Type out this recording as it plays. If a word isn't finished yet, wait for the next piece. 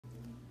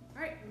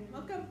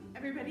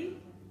everybody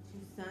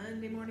to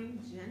Sunday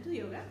morning gentle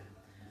yoga.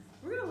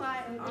 We're gonna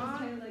lie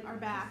on our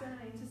back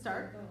to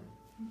start.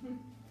 You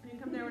can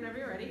come there whenever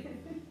you're ready.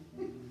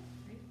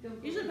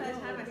 Usually by the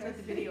time I start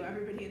the video,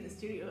 everybody in the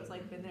studio has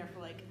like been there for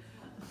like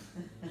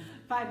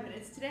 5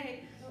 minutes.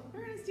 Today,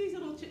 we're gonna do a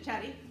little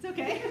chit-chatty. It's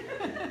okay.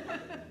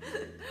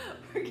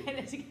 We're getting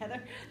it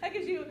together. That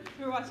gives you, if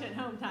you're watching at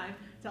home, time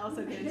to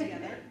also get it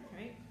together,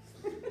 right?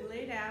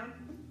 Lay down,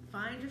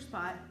 find your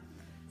spot,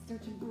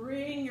 start to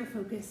bring your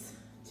focus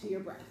to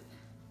your breath.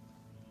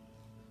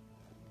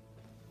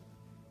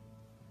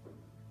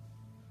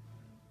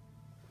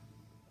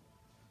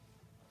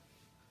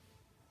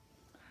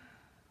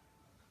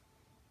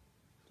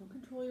 Don't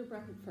control your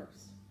breath at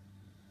first.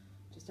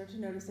 Just start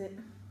to notice it.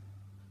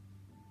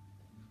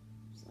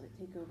 Just let it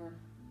take over.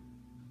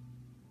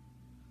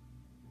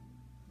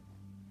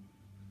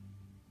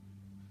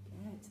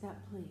 Get to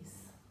that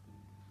place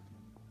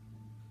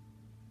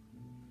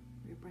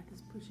where your breath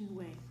is pushing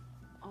away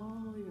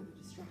all your other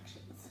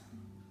distractions.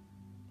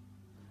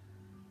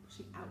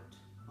 Pushing out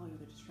all your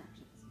other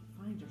distractions.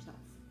 You find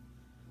yourself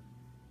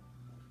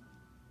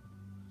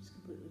just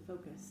completely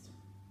focused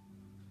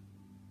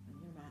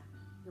on your mat,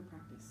 your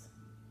practice.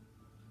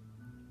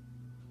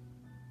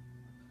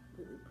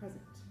 Completely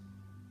present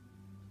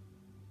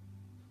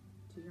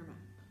to your mat,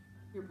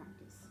 your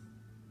practice.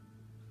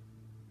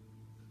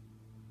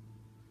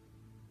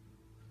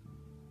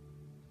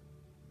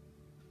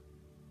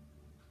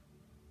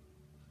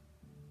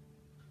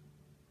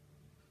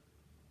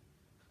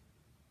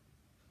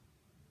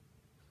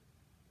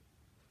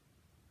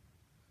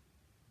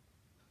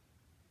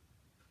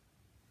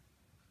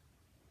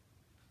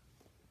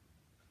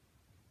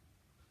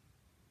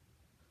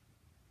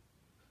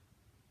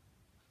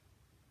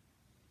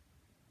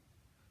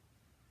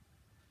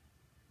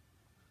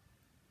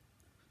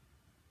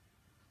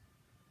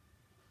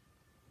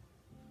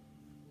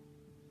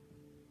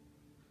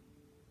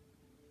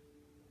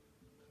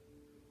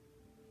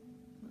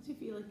 Once you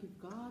feel like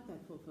you've got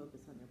that full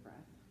focus on your breath,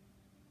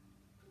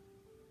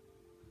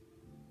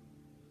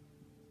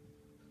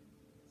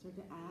 start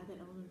to add that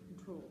element of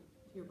control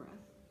to your breath.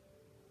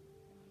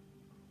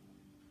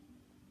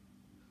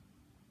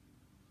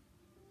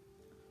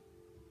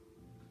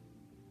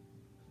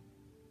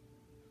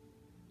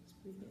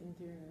 Just breathe in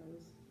through your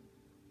nose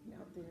and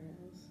out through your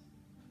nose.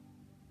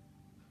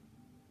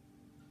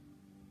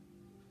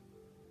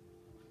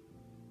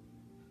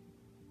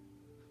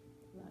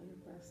 Allow your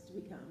breaths to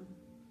become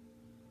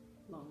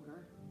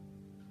longer,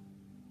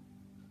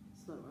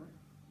 slower,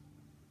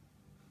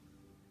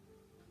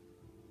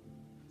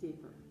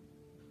 deeper.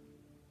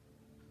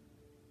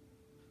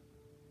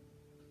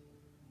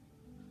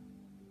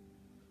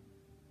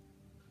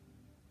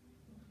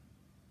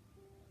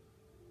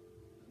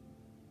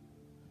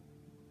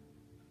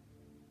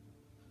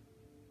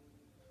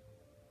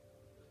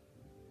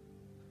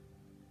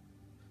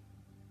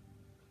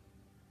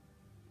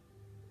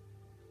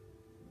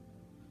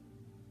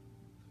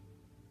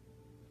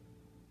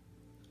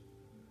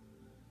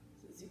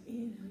 As you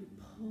inhale, you're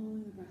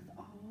pulling the breath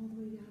all the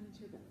way down into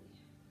your belly.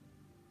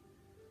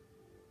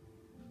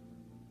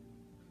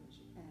 As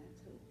you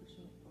exhale,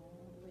 pushing it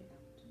all the way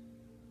out.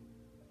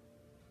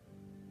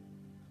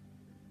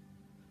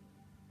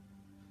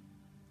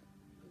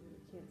 You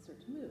really can't start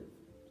to move,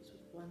 just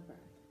with one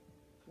breath,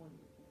 one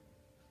movement.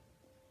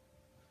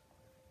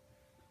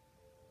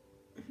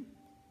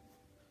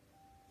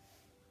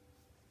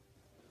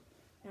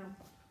 Now,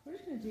 we're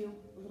just going to do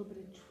a little bit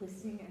of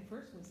twisting at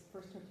first when you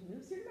first start to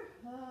move. So you're going to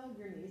hug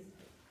your knees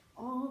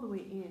all the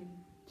way in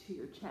to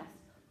your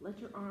chest. Let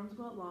your arms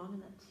go out long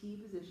in that T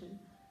position.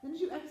 Then as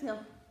you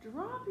exhale,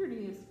 drop your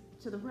knees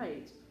to the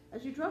right.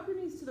 As you drop your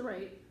knees to the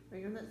right,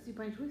 you're in that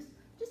supine twist,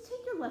 just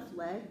take your left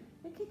leg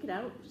and kick it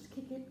out. Just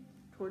kick it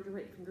towards your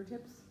right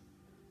fingertips.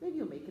 Maybe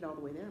you'll make it all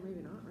the way there,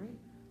 maybe not, right?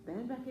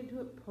 Bend back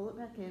into it, pull it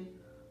back in,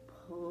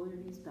 pull your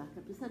knees back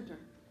up to center.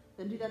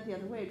 Then do that the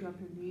other way. Drop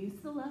your knees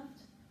to the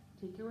left.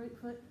 Take your right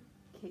foot,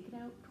 kick it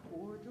out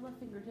towards your left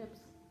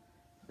fingertips,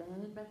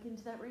 bend back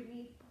into that right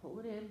knee, pull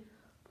it in,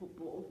 pull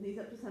both knees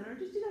up to center.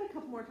 Just do that a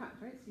couple more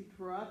times, right? So you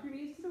drop your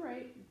knees to the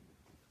right,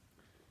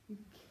 you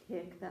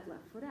kick that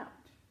left foot out.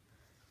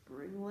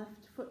 Bring the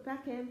left foot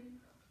back in,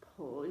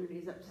 pull your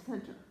knees up to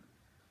center.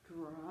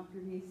 Drop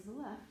your knees to the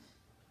left,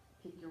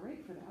 kick your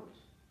right foot out,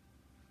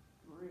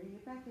 bring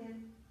it back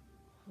in,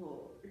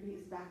 pull your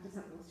knees back to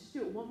center. Let's just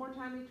do it one more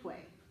time each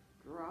way.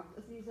 Drop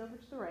those knees over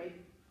to the right,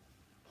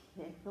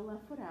 kick the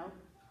left foot out,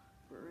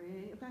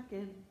 bring it back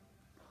in,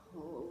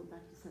 pull it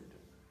back to center.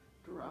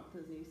 Drop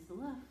those knees to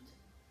the left,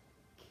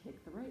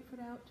 kick the right foot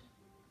out,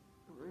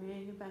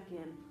 bring it back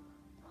in,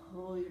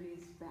 pull your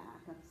knees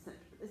back up to center.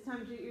 This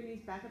time, get your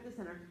knees back up to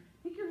center.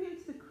 Take your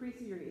hands to the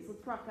crease of your knees.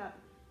 Let's rock up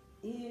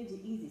into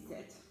easy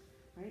sit,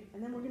 right?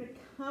 And then we're going to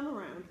come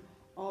around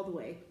all the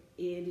way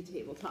into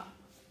tabletop.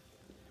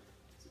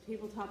 So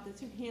tabletop,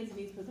 that's your hands and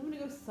knees pose. I'm going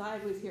to go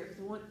sideways here because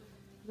I want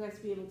you guys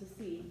to be able to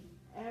see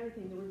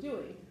everything that we're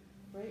doing,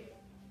 right?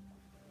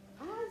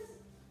 As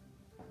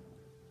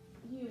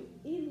you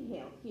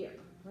inhale here,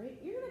 right,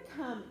 you're going to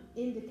come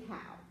into cow.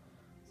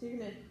 So you're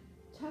gonna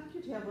tuck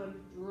your tailbone,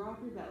 drop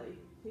your belly,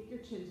 take your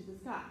chin to the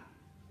sky.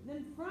 And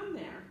then from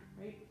there,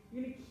 right,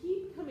 you're gonna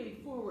keep coming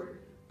forward,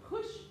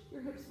 push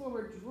your hips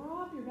forward,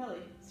 drop your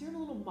belly. So you're in a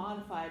little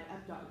modified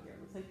up dog here,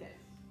 looks like this,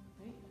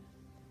 right?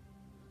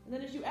 And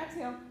then as you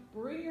exhale,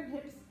 bring your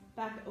hips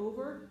back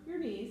over your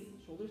knees,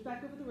 shoulders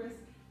back over the wrists.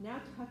 Now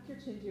tuck your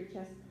chin to your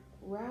chest,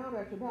 round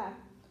out your back.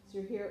 So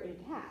you're here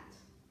in cat,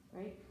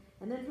 right?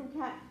 And then from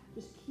cat,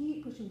 just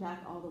keep pushing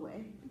back all the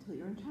way until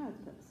you're in child's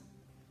pose.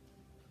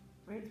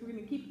 Right, so we're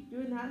gonna keep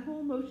doing that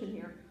whole motion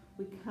here.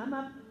 We come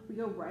up, we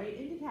go right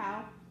into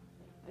cow.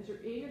 As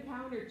you're in your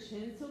cow and your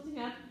chin's tilting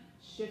up,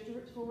 shift your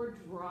hips forward,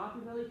 drop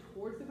your belly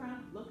towards the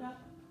ground, look up.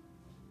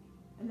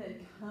 And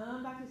then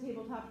come back to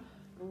tabletop,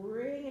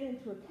 bring it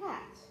into a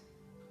cat.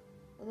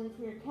 And then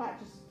from your cat,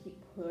 just keep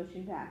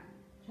pushing back,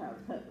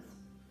 child's pose.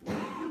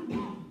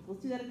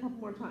 Let's do that a couple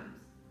more times.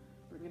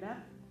 Bring it up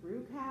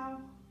through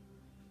cow,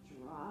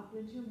 drop it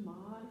into your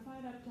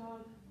modified up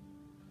dog,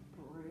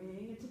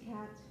 bring it to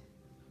cat,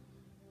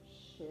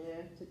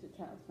 shift it to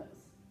child's pose.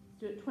 Let's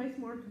do it twice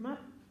more. Come up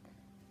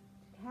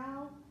to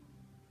cow,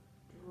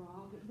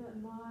 drop it to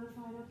that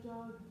modified up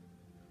dog,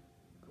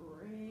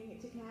 bring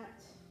it to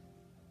cat,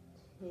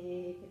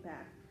 take it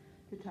back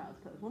to child's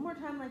pose. One more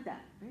time like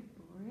that, right?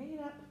 Bring it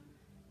up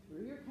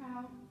through your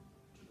cow,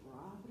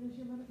 drop it into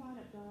your modified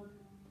up dog,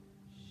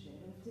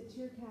 shift it to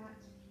your cat,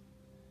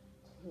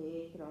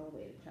 take it all the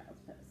way to child's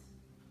pose.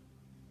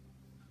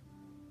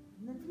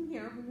 And then from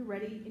here, when you're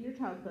ready in your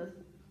child's pose,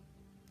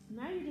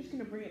 now you're just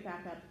going to bring it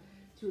back up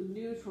to a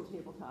neutral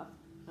tabletop.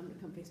 I'm going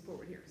to come face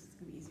forward here because it's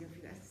going to be easier for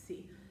you guys to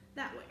see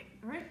that way.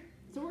 All right,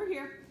 so we're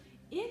here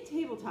in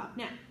tabletop.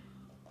 Now,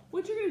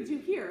 what you're going to do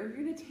here,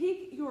 you're going to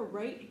take your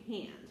right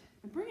hand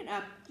and bring it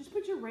up. Just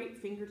put your right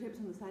fingertips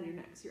on the side of your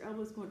neck. So your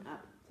elbow's going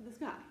up to the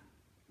sky.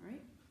 All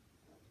right.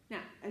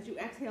 Now, as you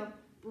exhale,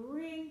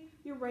 bring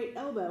your right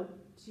elbow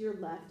to your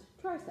left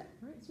tricep.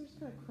 All right, so you're just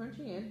kind of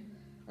crunching in,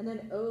 and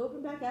then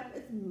open back up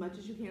as much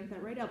as you can with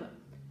that right elbow.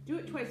 Do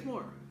it twice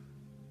more.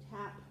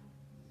 Tap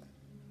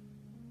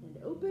and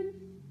open.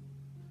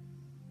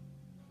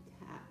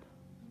 Tap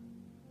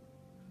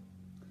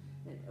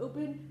and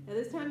open. Now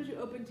this time as you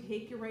open,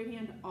 take your right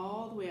hand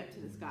all the way up to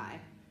the sky,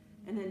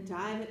 and then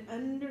dive it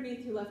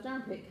underneath your left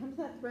armpit. Come to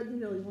that thread in the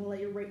middle. You want to let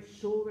your right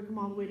shoulder come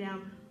all the way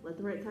down. Let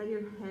the right side of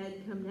your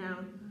head come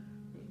down.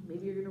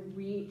 Maybe you're going to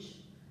reach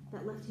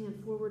that left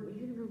hand forward.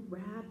 Maybe you're going to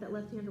wrap that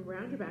left hand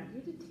around your back.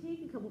 You have to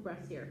take a couple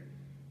breaths here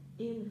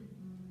in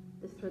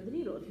this thread the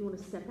needle. If you want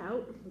to step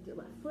out with your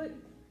left foot,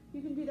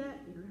 you can do that.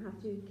 You're going to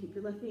have to keep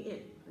your left knee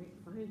in. Right?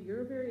 Find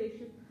your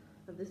variation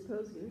of this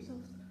pose. Give yourself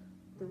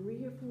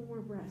 3 or 4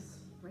 more breaths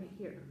right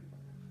here.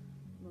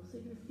 Mostly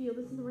you're going to feel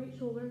this in the right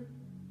shoulder.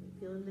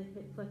 You're feel in the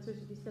hip flexors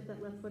if you step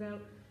that left foot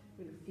out.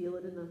 You're going to feel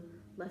it in the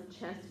left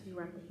chest if you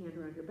wrap the hand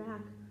around your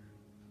back.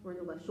 Or in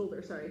the left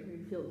shoulder, sorry. You're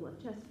going to feel it in the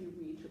left chest if you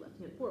reach your left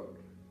hand forward.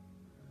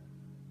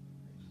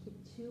 Just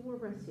take 2 more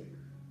breaths here.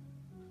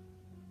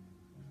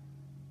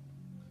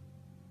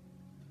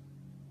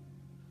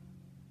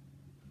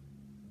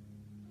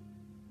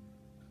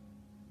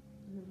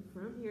 And then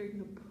from here, you're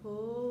going to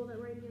pull that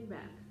right hand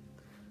back.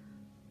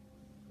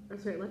 Or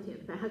sorry, left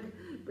hand back.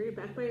 Bring it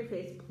back by your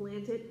face.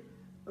 Plant it.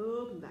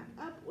 Open back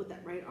up with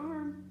that right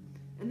arm.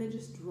 And then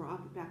just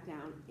drop it back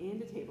down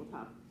into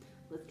tabletop.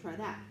 Let's try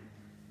that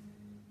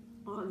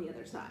on the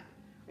other side.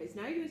 All right,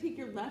 so now you're going to take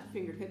your left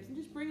fingertips and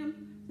just bring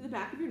them to the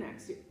back of your neck.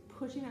 So you're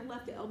pushing that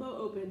left elbow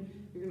open.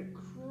 You're going to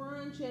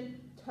crunch in,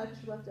 touch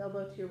your left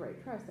elbow to your right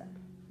tricep.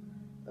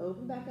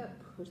 Open back up,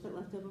 push that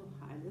left elbow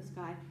high in the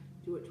sky.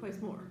 Do it twice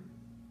more.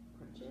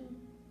 Crunch in,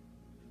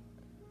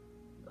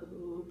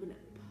 open up,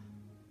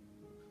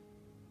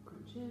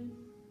 crunch in,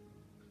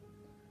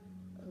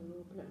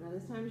 open up. Now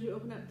this time as you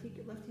open up, take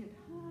your left hand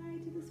high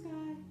to the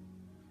sky.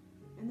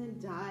 And then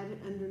dive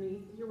it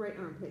underneath your right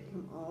armpit.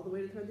 Come all the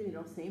way to thread the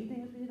needle. Same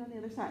thing as we did on the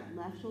other side.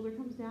 Left shoulder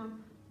comes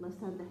down. Left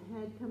side of the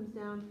head comes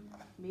down.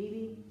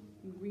 Maybe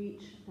you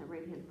reach that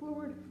right hand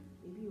forward.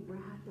 Maybe you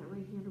wrap that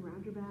right hand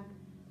around your back.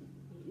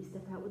 Maybe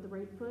step out with the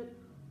right foot.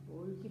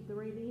 Or you keep the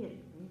right knee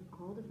in.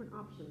 Right? All different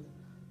options.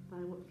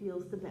 Find what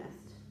feels the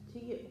best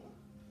to you.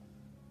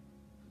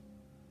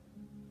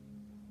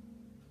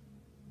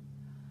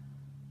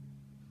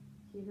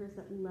 Here's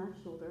that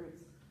left shoulder.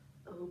 It's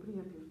opening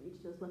up, you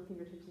reach those left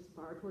fingertips as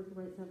far towards the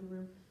right side of the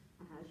room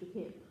as you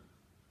can.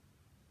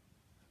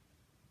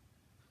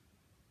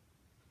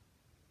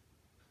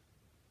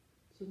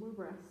 Two more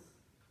breaths.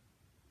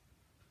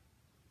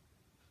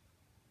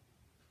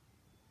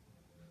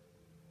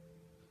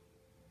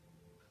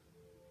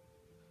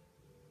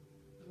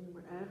 And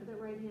wherever that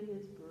right hand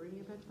is, bring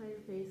it back by your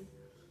face.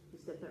 You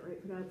step that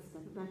right foot out,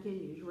 step it back in,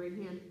 use your right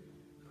hand,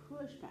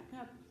 push back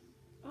up,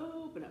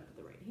 open up with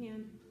the right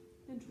hand,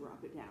 and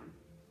drop it down.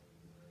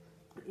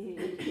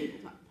 And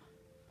tabletop.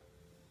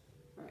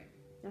 All right,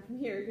 now from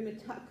here, you're going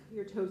to tuck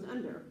your toes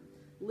under,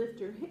 lift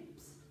your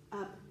hips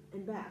up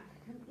and back.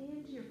 Come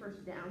into your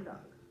first down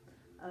dog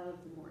of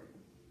the morning.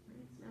 All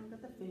right, so now we've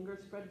got the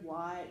fingers spread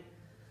wide,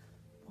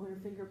 pointer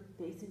finger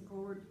facing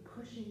forward,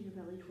 pushing your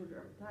belly toward your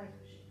upper thigh,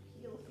 pushing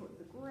your heels towards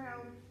the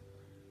ground.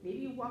 Maybe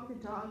you walk the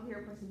dog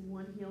here, pressing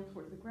one heel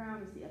towards the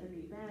ground as the other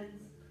knee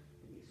bends.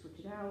 Maybe you switch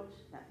it out.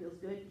 That feels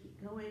good.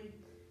 Keep going.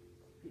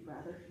 If you'd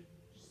rather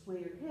sway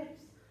your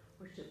hips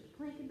or shift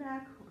planking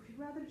back, or if you'd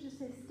rather just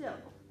stay still,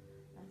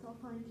 that's all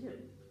fine too.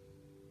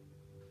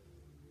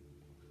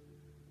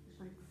 Just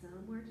find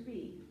somewhere to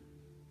be.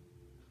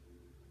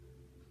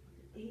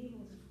 You're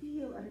able to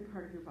feel every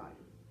part of your body.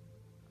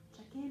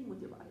 Check in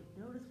with your body.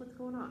 Notice what's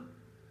going on.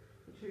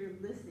 Make sure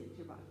you're listening to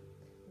your body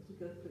as we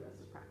go through the rest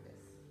of practice.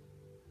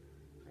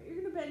 All right,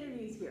 you're going to bend your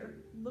knees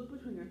here. Look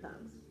between your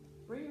thumbs.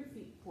 Bring your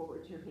feet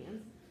forward to your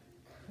hands.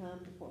 Come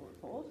to forward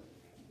fold.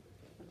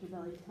 Let your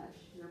belly touch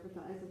your upper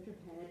thighs. Lift your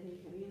head, hang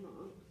heavy and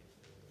long.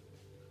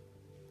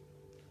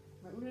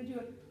 All right, we're going to do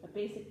a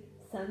basic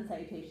sun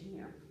salutation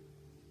here.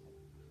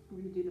 We're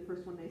going to do the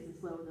first one nice and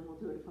slow, and then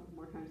we'll do it a couple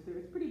more times through.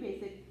 It's pretty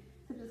basic,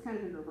 except it's kind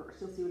of in reverse.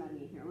 You'll see what I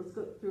mean here. Let's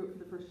go through it for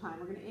the first time.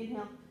 We're going to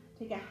inhale.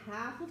 Take a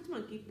half lift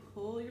monkey.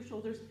 Pull your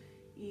shoulders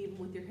even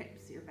with your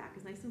hips. So your back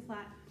is nice and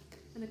flat,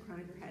 and the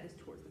crown of your head is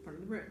towards the front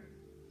of the room.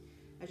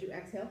 As you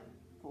exhale,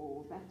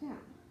 fold back down.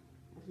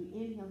 As we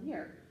inhale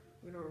here,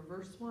 we're going to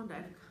reverse swan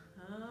dive.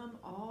 Come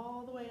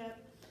all the way up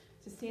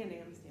to standing.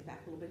 I'm going to stand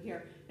back a little bit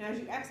here. Now as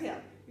you exhale,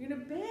 you're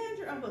going to bend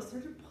your elbows.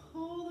 Start to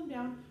pull them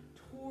down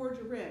towards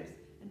your ribs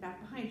and back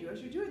behind you.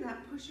 As you're doing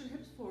that, push your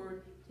hips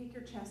forward. Take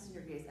your chest and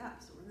your gaze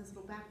up. So we're in this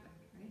little back bend,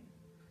 right?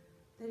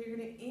 Then you're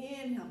going to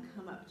inhale,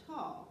 come up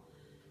tall.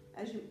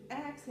 As you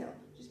exhale,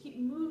 just keep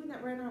moving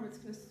that right arm. It's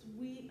going to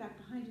sweep back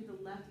behind you.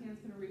 The left hand's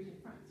going to reach in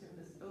front. So you're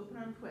going to open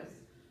arm twist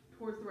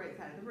towards the right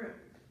side of the room.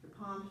 Your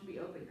palms should be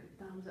open. Your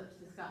thumbs up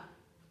to the sky.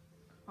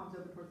 Palms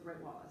open towards the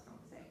right wall, that's what I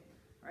want to say.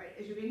 All right,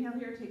 as you inhale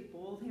here, take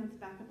both hands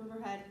back up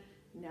overhead.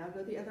 Now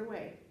go the other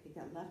way. Take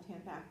that left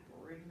hand back,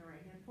 bring the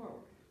right hand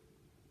forward.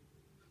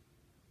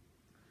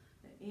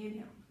 Then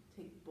inhale,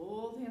 take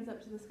both hands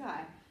up to the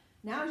sky.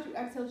 Now as you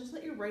exhale, just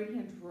let your right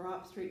hand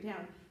drop straight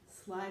down.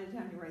 Slide it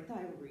down your right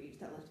thigh, reach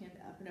that left hand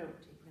up and over,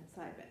 taking that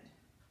side bend.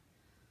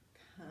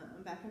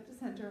 Come back up to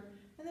center,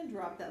 and then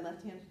drop that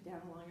left hand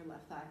down along your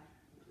left thigh.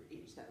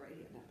 Reach that right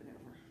hand up and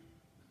over.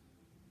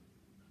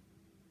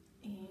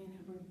 Inhale,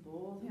 bring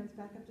both hands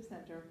back up to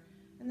center.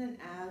 And then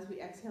as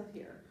we exhale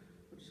here,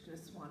 we're just going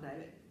to swan dive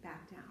it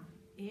back down.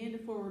 Into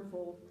forward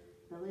fold,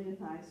 belly to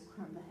thighs,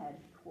 crown the head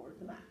toward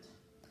the mat.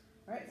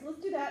 All right, so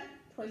let's do that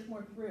twice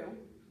more through.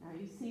 Now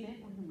you've seen it.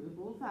 We're going to move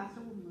a little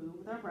faster. We'll move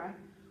with our breath.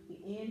 We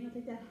inhale,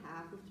 take that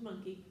half lift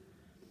monkey.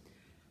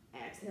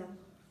 Exhale,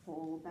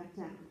 fold back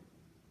down.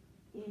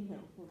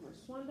 Inhale, reverse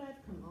swan dive,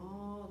 come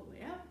all the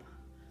way up.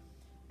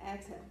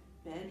 Exhale,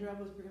 bend your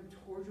elbows, bring them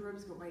towards your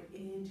ribs, go right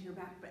into your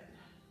back bend.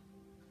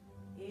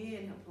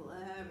 Inhale, pull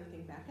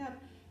everything back up.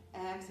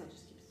 Exhale,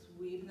 just keep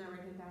sweeping that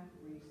right hand back,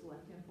 reach the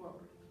left hand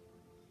forward.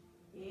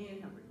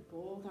 Inhale, bring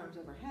both arms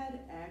overhead.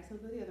 Exhale,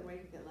 go the other way,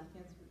 take that left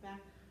hand sweep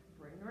back,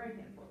 bring the right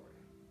hand forward.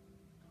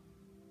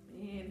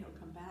 Inhale,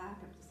 come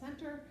back up to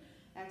center.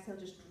 Exhale,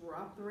 just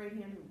drop the right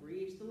hand,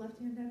 reach the left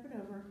hand up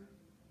and over.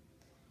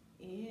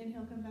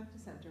 Inhale, come back to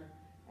center.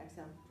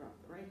 Exhale, drop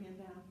the right hand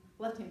down,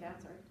 left hand down,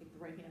 sorry, take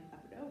the right hand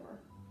up and over.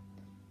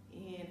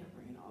 Inhale,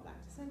 bring it all back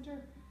to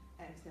center.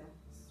 Exhale,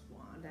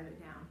 swan dive it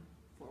down,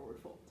 forward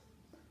fold.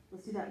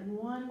 Let's do that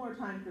one more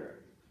time through.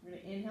 We're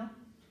going to inhale,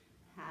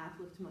 half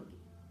lift monkey.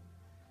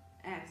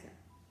 Exhale,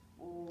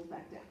 fold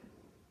back down.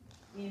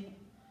 Inhale,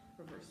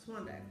 reverse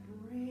swan dive,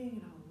 bring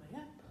it all the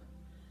way up.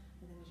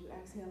 And then as you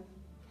exhale,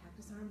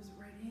 cactus arms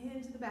right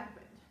into the back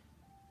bend.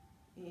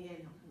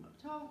 Inhale, come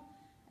up tall.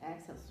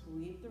 Exhale,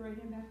 sweep the right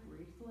hand back,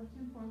 reach the left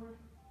hand forward.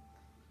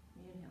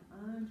 Inhale,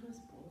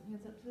 untwist, both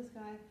hands up to the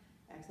sky.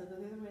 Exhale, go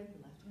the other way,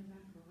 left hand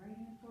back, right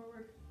hand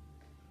forward.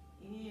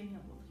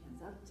 Inhale, both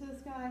hands up to the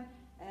sky.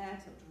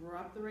 Exhale,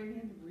 drop the right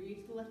hand,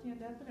 reach the left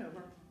hand up and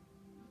over.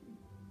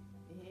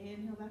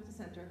 Inhale, back to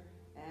center.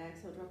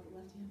 Exhale, drop the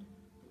left hand,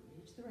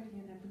 reach the right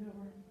hand up and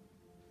over.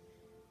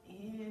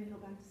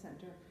 Inhale, back to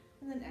center.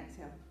 And then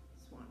exhale,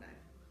 swan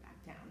dive, back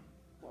down,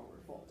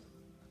 forward fold.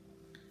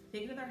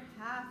 Take another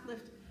half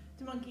lift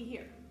to monkey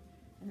here.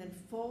 And then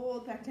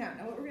fold back down.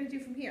 Now what we're going to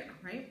do from here,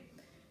 right?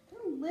 We're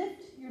going to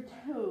lift your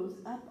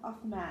toes up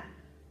off the mat,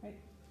 right?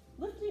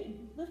 Lift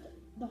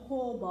the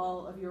whole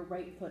ball of your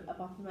right foot up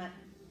off the mat.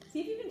 See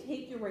if you can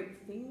take your right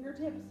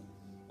fingertips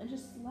and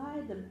just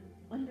slide them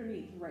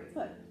underneath your right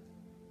foot.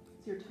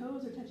 So your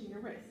toes are touching your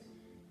wrist.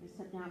 You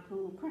step down, put a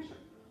little pressure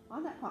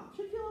on that palm.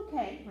 Should feel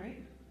okay,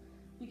 right?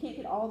 If you can't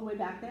get all the way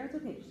back there, it's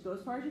okay. Just go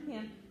as far as you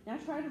can. Now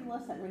try it on the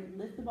left side, right?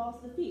 Lift the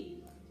balls to the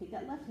feet. Take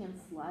that left hand,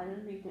 slide it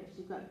underneath there. So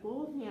you've got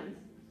both hands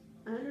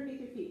underneath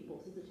your feet,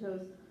 both of the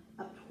toes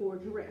up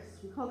towards your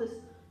wrists. We call this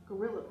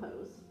gorilla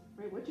pose,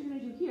 right? What you're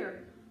going to do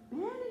here,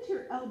 bend into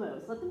your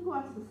elbows. Let them go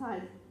out to the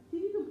sides. See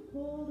if you can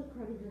pull the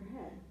crown of your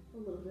head a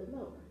little bit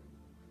lower.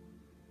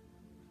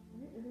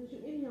 Right? And as you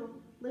inhale,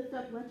 lift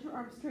up, let your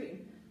arms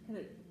straighten. Kind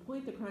of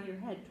point the crown of your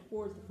head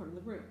towards the front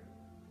of the room.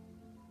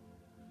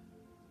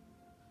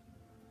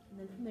 And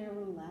then from there,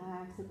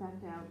 relax it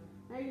back down.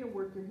 Now you're going to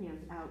work your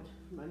hands out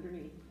from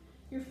underneath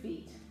your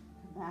feet.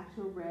 Come back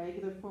to a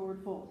regular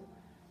forward fold.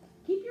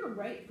 Keep your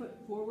right foot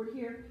forward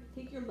here.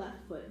 Take your left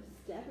foot,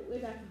 step it way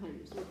back behind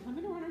you. So we're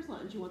coming to runner's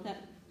lunge. You want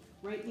that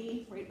right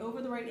knee right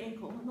over the right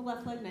ankle and the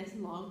left leg nice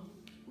and long.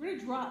 We're going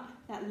to drop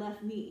that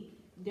left knee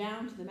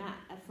down to the mat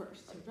at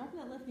first. So dropping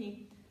that left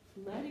knee,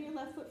 letting your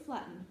left foot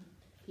flatten.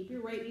 Keep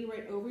your right knee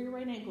right over your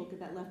right ankle. Get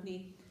that left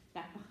knee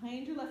back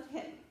behind your left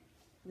hip.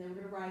 And then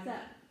we're going to rise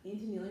up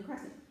into kneeling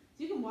crescent.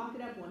 So you can walk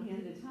it up one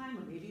hand at a time,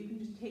 or maybe you can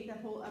just take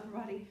that whole upper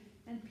body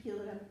and peel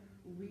it up.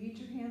 Reach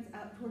your hands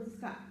out towards the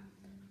sky.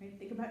 Right?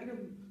 Think about your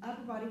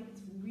upper body.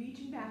 It's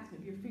reaching back. So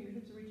maybe your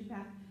fingertips are reaching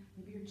back.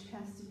 Maybe your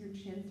chest and your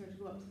chin start to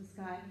go up to the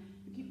sky.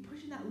 You keep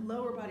pushing that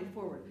lower body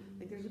forward.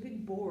 Like there's a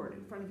big board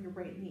in front of your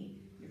right knee.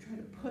 You're trying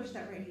to push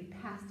that right knee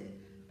past it.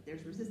 But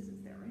there's resistance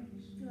there, right?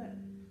 You should feel that.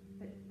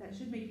 That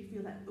should make you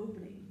feel that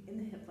opening in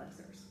the hip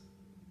flexors.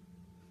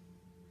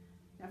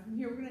 Now from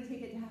here, we're going to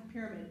take it to half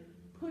pyramid.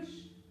 Push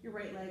your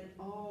right leg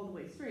all the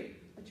way straight.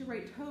 Let your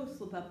right toe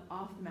slip up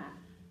off the mat.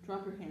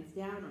 Drop your hands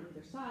down on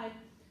either side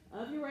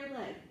of your right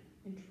leg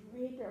and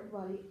drape your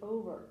body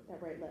over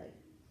that right leg.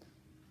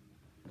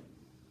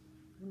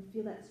 You're going to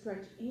feel that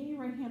stretch in your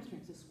right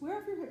hamstring. So square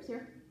off your hips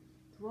here.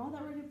 Draw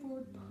that right hip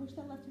forward. Push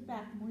that left hip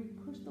back. The more you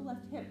push the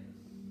left hip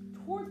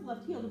towards the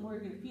left heel, the more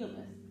you're going to feel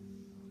this.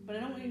 But I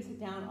don't want you to sit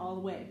down all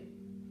the way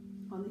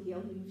on the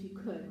heel, even if you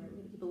could. Right? We're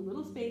going to keep a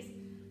little space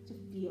to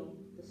feel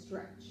the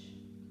stretch.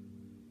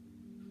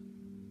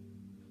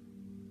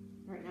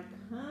 All right, now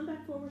come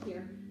back forward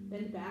here.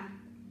 Bend back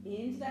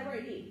into that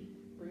right knee.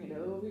 Bring it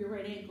over your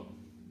right ankle.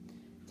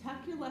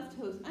 Tuck your left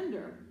toes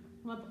under.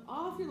 Come up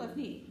off your left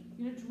knee.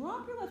 You're going to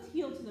drop your left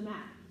heel to the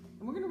mat.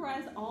 And we're going to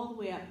rise all the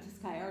way up to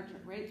sky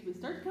archer, right? So we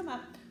start to come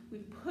up. We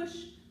push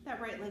that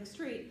right leg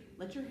straight.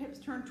 Let your hips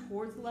turn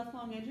towards the left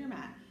long edge of your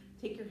mat.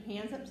 Take your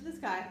hands up to the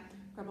sky.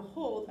 Grab a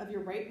hold of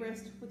your right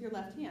wrist with your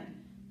left hand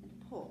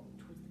and pull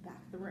towards the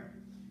back of the room.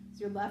 So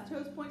your left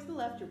toes point to the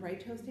left. Your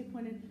right toes stay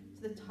pointed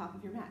to the top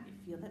of your mat.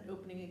 You feel that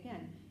opening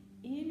again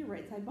in your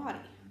right side body.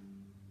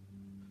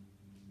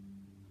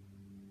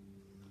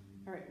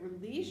 All right,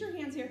 release your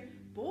hands here.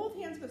 Both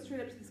hands go straight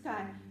up to the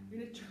sky.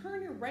 You're going to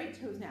turn your right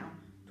toes now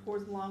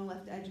towards the long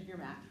left edge of your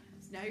mat.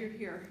 So now you're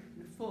here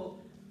in a full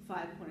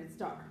five-pointed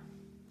star.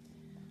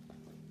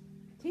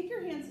 Take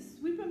your hands,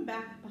 sweep them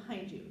back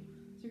behind you.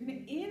 So you're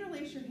going to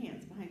interlace your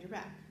hands behind your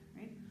back,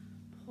 right?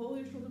 Pull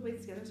your shoulder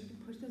blades together so you can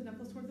push those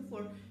knuckles towards the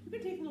floor. You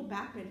can take a little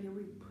back bend here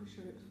where you push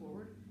your hips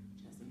forward.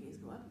 Chest and gaze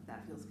go up if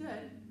that feels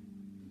good.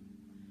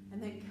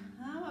 And then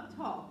come up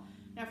tall.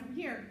 Now from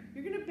here,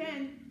 you're going to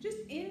bend just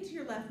into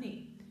your left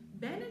knee.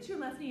 Bend into your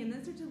left knee and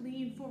then start to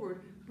lean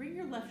forward. Bring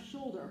your left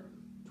shoulder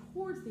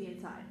towards the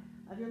inside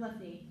of your left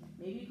knee.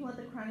 Maybe you can let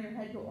the crown of your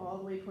head go all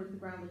the way towards the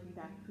ground, looking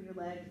back between your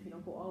legs. If you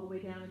don't go all the way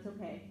down, it's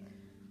okay.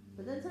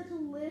 But then start to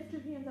lift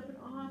your hands up and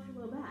off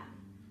your low back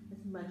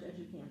as much as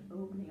you can,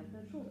 opening up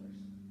those shoulders.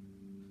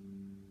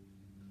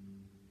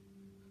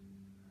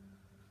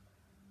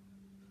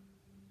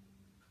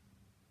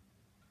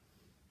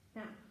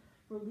 Now,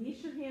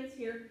 release your hands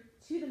here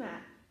to the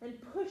mat and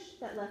push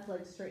that left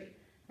leg straight.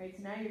 Right,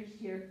 so now you're just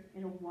here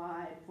in a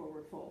wide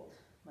forward fold,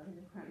 letting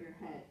the crown of your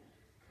head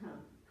come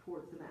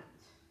towards the mat.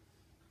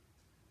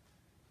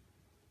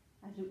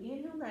 As you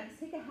inhale next,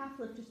 take a half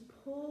lift, just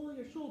pull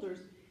your shoulders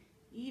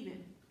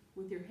even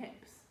with your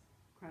hips.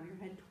 Crown of your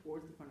head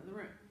towards the front of the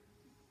room.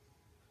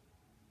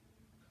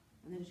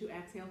 And then as you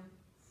exhale,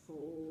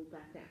 fold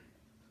back down.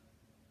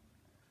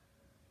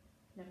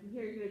 Now from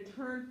here, you're going to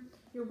turn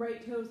your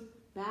right toes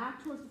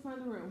back towards the front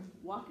of the room.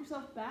 Walk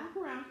yourself back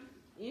around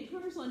into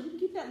runner's lunge. You can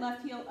keep that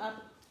left heel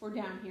up or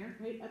down here,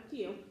 right, up to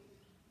you.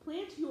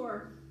 Plant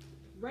your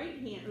right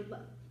hand, or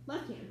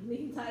left hand, on the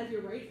inside of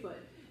your right foot.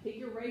 Take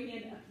your right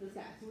hand up to the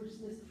sky. So we're just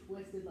in this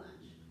twisted lunge.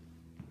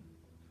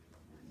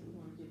 That's what we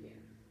want to do here.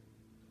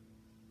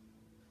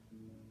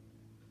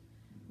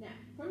 Now,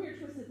 from your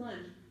twisted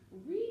lunge,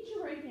 reach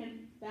your right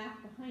hand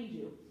back behind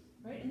you,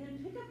 right? And then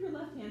pick up your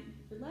left hand.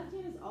 Your left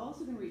hand is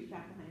also going to reach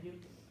back behind you.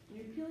 And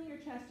you're peeling your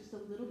chest just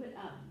a little bit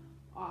up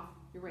off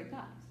your right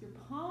thigh. So your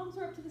palms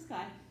are up to the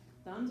sky.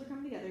 Thumbs are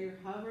coming together. You're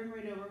hovering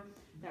right over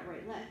that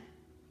right leg,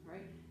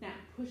 right? Now,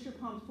 push your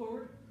palms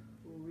forward.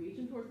 Reach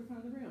them towards the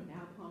front of the room.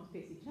 Now, palms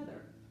face each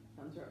other.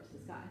 Thumbs are up to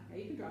the sky. Now,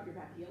 you can drop your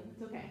back heel.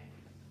 It's okay,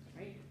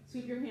 right?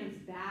 Sweep your hands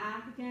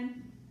back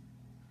again.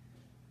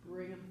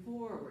 Bring them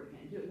forward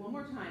again. Do it one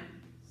more time.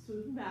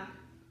 Sweep them back.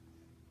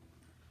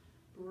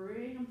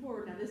 Bring them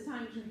forward. Now, this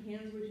time, with your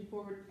hands reaching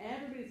forward,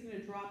 everybody's going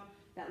to drop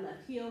that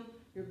left heel.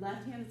 Your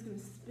left hand is going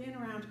to spin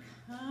around,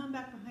 come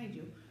back behind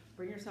you.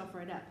 Bring yourself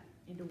right up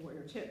into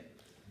warrior two.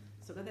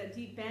 So got that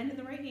deep bend in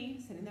the right knee,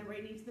 sending that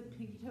right knee to the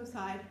pinky toe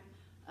side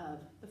of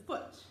the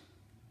foot.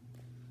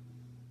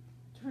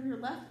 Turn your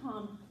left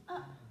palm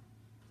up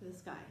to the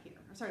sky here.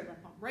 Or sorry,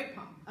 left palm, right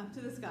palm up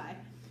to the sky.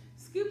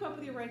 Scoop up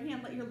with your right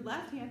hand. Let your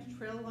left hand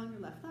trail along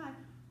your left thigh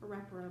or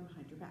wrap around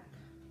behind your back.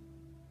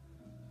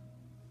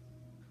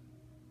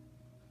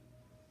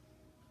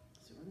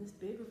 So we're in this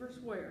big reverse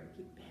warrior.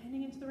 Keep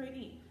bending into the right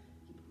knee.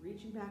 Keep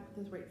reaching back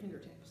with those right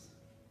fingertips.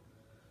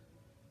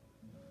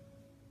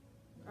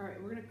 All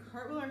right, we're going to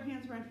cartwheel our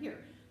hands around here.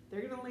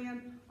 They're gonna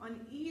land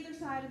on either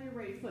side of your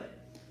right foot.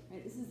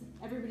 Right, this is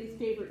everybody's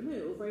favorite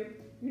move, right?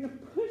 You're gonna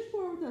push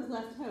forward with those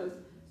left toes,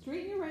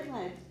 straighten your right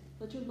leg,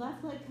 let your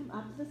left leg come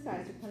up to the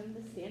sky, so kind of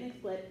in the standing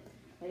split.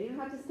 Now you don't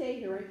have to stay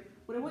here, right?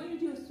 What I want you to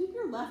do is sweep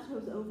your left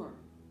toes over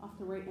off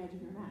the right edge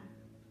of your mat.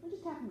 And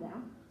just tap them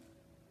down.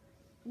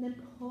 And then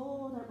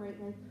pull that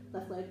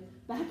left leg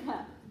back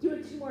up. Do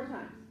it 2 more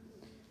times.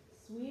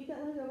 Sweep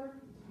that leg over,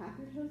 tap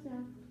your toes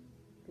down,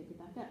 pick it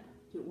back up.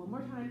 Do it 1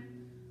 more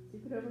time.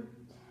 Sweep it over,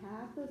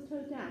 tap those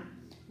toes down.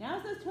 Now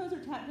as those toes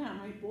are tapped down,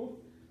 right, both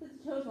the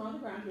toes are on the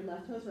ground, your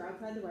left toes are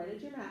outside the right edge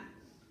of your mat.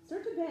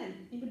 Start to bend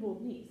into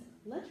both knees.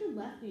 Let your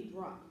left knee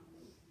drop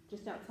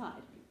just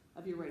outside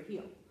of your right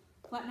heel.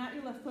 Flatten out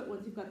your left foot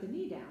once you've got the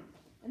knee down.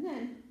 And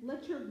then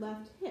let your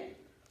left hip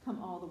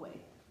come all the way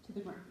to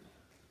the ground.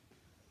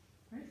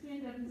 All right, so you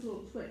end up in this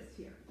little twist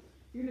here.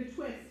 You're going to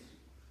twist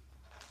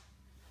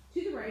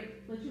to the right.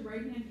 Let your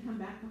right hand come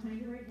back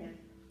behind your right hip.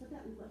 Let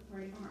that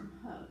right arm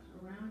hug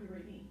around your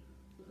right knee.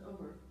 Look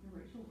over your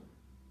right shoulder.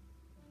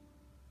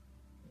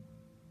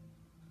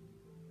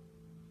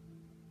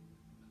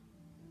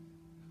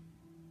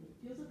 It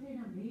feels okay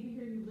now. Maybe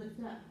here you lift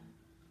up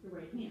your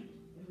right hand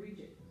and reach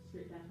it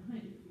straight back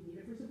behind you. If you need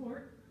it for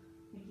support,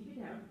 you can keep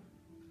it down.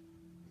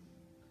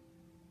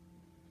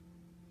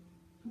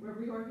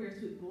 Wherever you are here,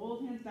 sweep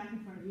both hands back in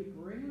front of you.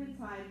 Bring them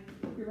inside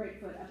your right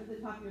foot up at the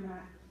top of your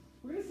mat.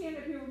 We're going to stand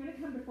up here. We're going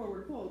to come to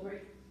forward fold,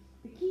 right?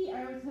 The key,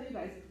 I always tell you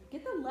guys,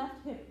 get the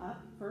left hip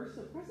up first.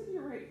 So press into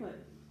your right foot.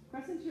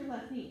 Press into your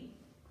left knee.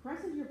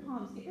 Press into your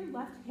palms. Get your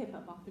left hip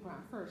up off the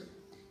ground first.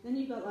 Then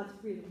you've got lots of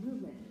freedom of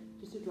movement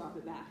just to drop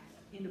it back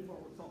into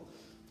forward fold.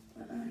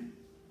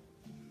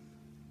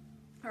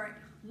 All right,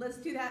 let's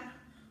do that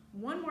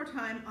 1 more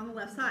time on the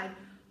left side.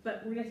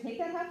 But we're going to take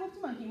that half lift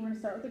to monkey. We're going to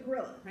start with the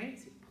gorilla, right?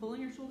 So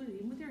pulling your shoulders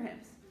even with your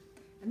hips.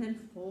 And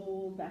then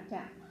fold back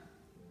down.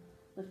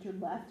 Lift your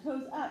left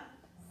toes up.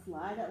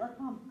 Slide that left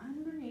palm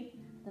underneath.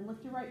 Then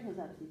lift your right toes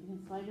up. So you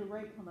can slide your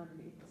right palm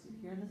underneath. So you're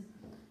here in this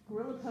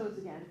gorilla pose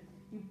again.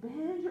 You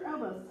bend your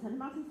elbows. Send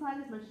them out to the side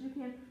as much as you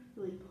can.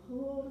 Really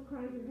pull the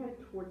crown of your head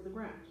towards the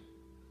ground.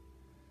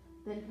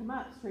 Then come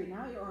up. Straighten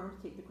out your arms.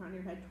 Take the crown of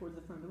your head towards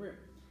the front of the room.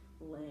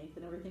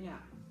 Lengthen everything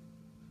out.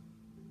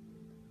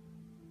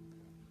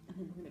 And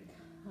then we're going to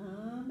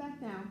come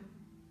back down.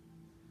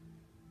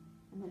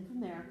 And then from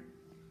there,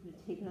 I'm going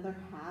to take another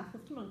half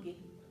lift to monkey.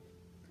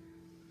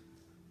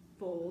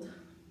 Fold.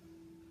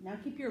 Now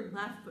keep your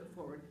left foot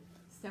forward.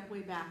 Step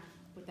way back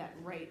with that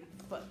right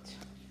foot.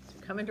 So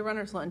come into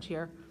runner's lunge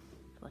here.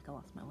 I feel like I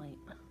lost my light.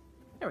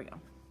 There we go.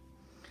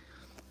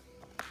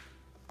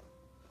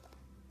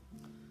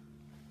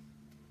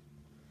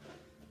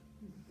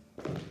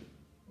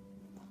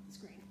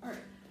 All right,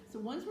 so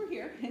once we're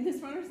here in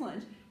this runner's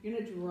lunge, you're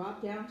going to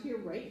drop down to your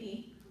right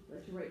knee.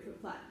 Let your right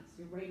foot flatten.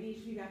 So your right knee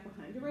should be back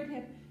behind your right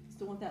hip. You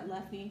still want that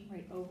left knee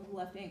right over the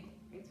left ankle.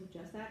 Right, so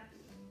just that.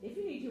 If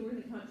you need to, we're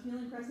going to come up to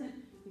kneeling crescent.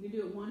 You can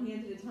do it 1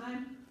 hand at a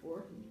time,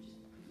 or you can just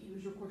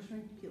use your core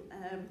strength to peel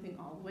everything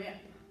all the way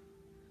up.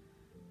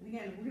 And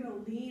again, we're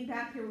going to lean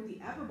back here with the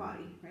upper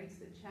body, right?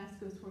 So the chest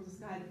goes towards the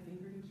sky, the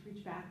fingertips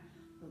reach back.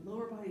 The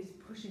lower body is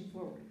pushing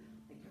forward,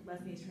 like your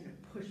left knee is trying to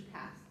push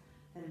past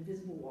that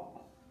invisible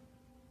wall.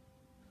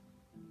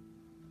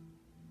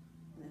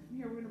 And then from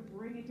here, we're going to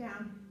bring it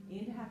down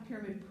into half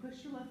pyramid.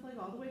 Push your left leg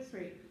all the way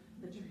straight.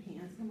 Let your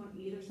hands come on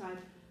either side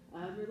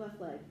of your left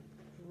leg.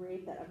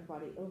 Drape that upper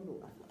body over the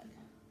left leg.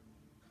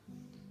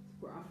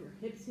 Square off your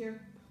hips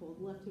here. Pull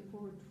the left hip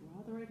forward.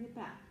 Draw the right hip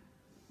back.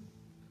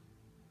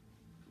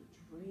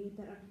 Drape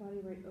that upper body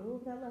right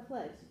over that left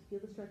leg. So you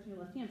feel the stretch in your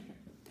left hamstring.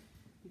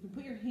 You can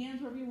put your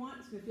hands wherever you want.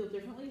 It's going to feel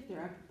differently if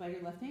they're up by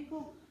your left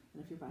ankle,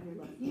 and if you're by your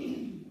left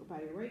knee, or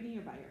by your right knee,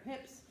 or by your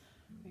hips.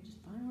 Right, just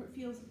find where it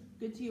feels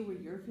good to you, where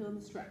you're feeling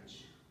the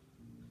stretch.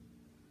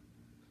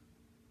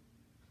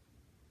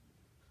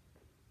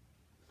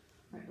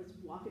 All right, let's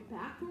walk it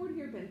back forward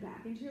here. Bend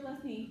back into your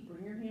left knee.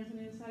 Bring your hands on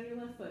the inside of your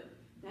left foot.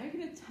 Now you're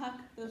going to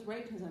tuck those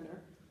right toes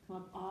under. Come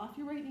up off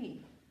your right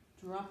knee.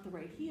 Drop the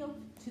right heel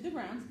to the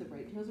ground. So the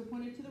right toes are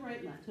pointed to the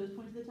right. Left toes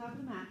point to the top of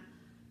the mat.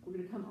 We're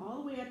going to come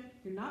all the way up.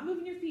 You're not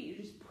moving your feet. You're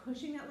just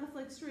pushing that left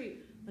leg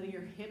straight. Letting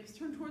your hips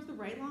turn towards the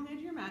right long edge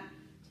of your mat.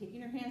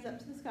 Taking your hands up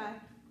to the sky.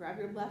 Grab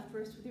your left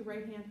wrist with your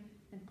right hand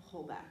and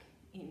pull back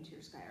into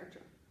your sky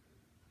archer.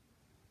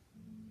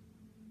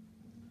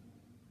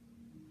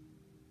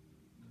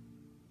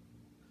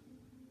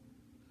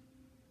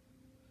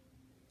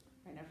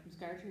 Right now from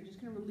sky archer, you're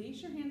just going to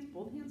release your hands.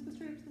 Both hands go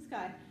straight up to the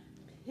sky.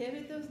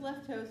 Pivot those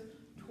left toes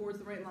towards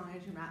the right long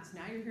edge of your mat. So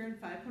now you're here in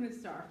 5-pointed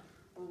star.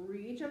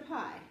 Reach up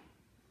high.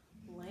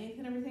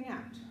 Lengthen everything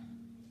out.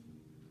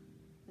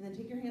 And then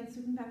take your hands,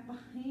 sweep them back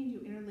behind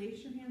you. Interlace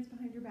your hands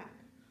behind your back.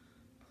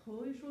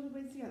 Pull your shoulder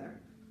blades together.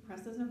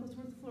 Press those knuckles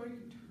towards the floor. You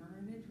can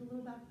turn into a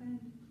little back bend.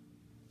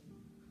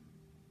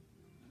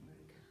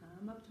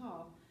 Come up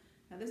tall.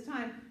 Now this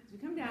time, as we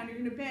come down, you're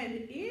going to bend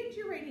into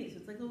your right knee. So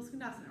it's like a little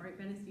skandasana. All right,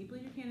 bend as deeply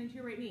as you can into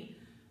your right knee.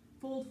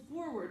 Fold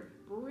forward.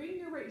 Bring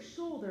your right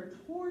shoulder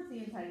towards the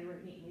inside of your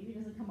right knee. Maybe it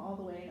doesn't come all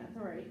the way, that's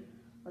all right.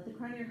 Let the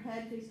crown of your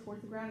head face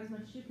towards the ground as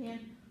much as you can.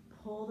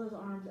 pull those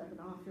arms up and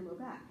off your low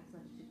back as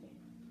much as you can.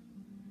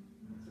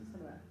 So it's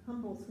kind of a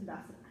humble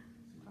Skandasana,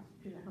 cross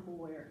between a humble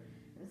warrior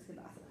and a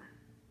Skandasana.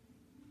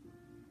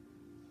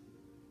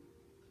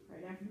 All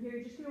right, now from here,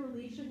 you're just going to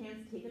release your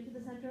hands, take them to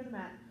the center of the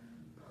mat,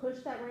 push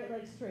that right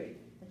leg straight,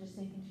 and just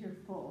sink into your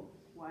full,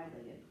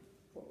 wide-legged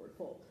forward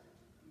fold.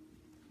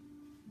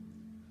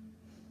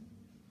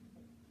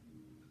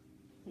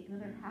 Take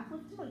another half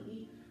lift to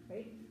monkey,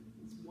 right?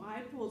 It's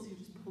wide fold, so you're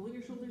just pulling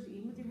your shoulders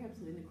even with your hips,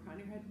 letting the crown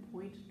of your head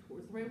point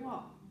towards the right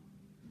wall.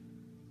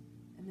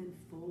 And then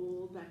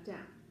fold back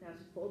down. Now as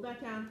you fold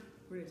back down,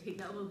 we're going to take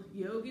that little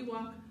yogi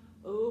walk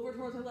over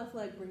towards our left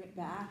leg, bring it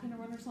back into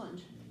runner's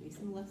lunge,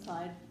 facing the left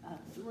side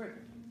of the room.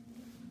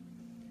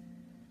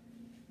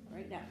 All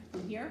right, now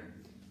from here,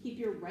 keep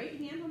your right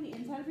hand on the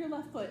inside of your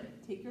left foot.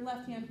 Take your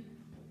left hand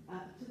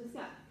up to the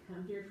sky.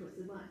 Come to your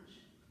twisted lunge.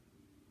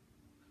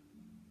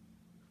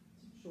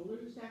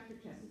 Shoulders are stacked, your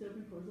chest is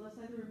open towards the left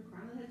side of the room,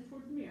 crown of the head is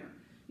towards the mirror.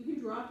 You can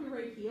drop your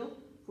right heel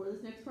for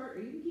this next part,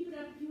 or you can keep it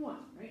up if you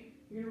want, right?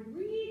 You're going to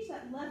reach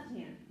that left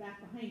hand back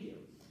behind you,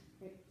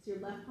 right? So your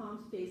left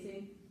palm's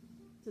facing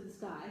to the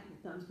sky, your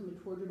thumb's coming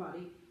towards your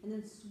body, and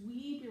then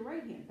sweep your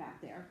right hand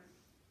back there,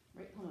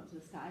 right palm up to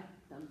the sky,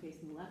 thumb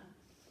facing the left,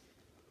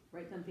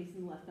 right thumb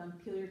facing the left thumb.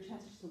 Peel your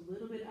chest just a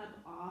little bit up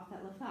off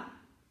that left thigh.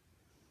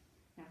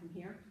 Now from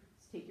here,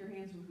 just take your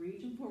hands,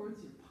 reach them forward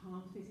so your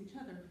palms face each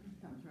other, and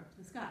thumbs are up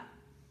to the sky.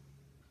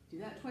 Do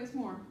that twice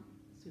more.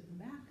 Sweep them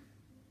back.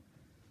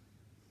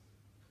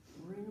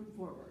 Bring them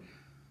forward.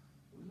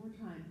 One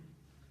more time.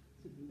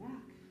 Sweep them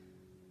back.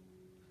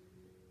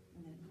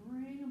 And then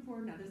bring them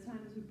forward. Now this time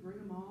as we bring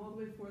them all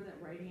the way forward, that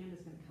right hand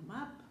is going to come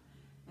up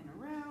and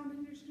around,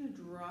 and you're just going to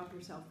drop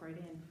yourself right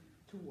in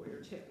to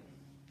warrior two.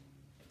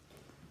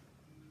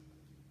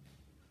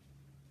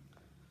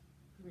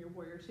 From your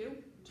warrior two,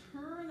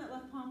 turn that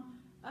left palm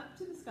up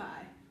to the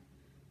sky,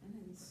 and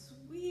then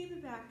sweep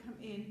it back, come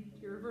in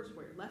to your reverse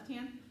warrior. Left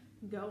hand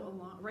can go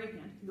along, right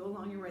hand can go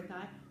along your right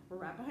thigh or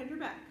wrap behind your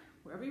back.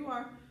 Wherever you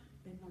are,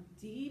 bend more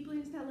deeply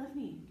into that left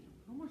knee.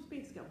 Get a little more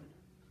space going.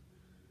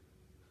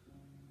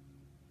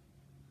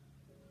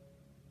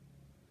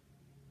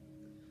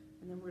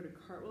 And then we're going to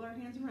cartwheel our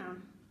hands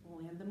around.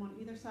 We'll land them on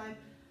either side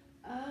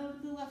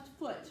of the left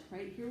foot.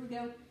 Right, here we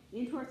go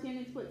into our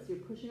standing split. So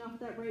you're pushing off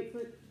that right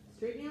foot,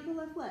 straightening out the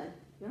left leg.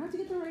 You don't have to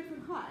get the right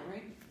foot high,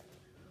 right?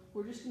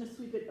 We're just going to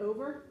sweep it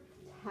over,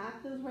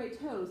 tap those right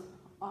toes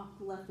off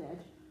the left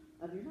edge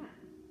of your mat.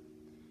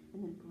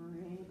 And then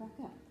bring it back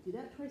up. Do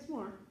that twice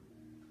more.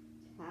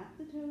 Tap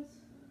the toes,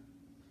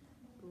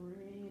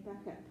 bring it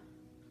back up.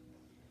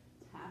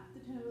 Tap the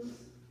toes.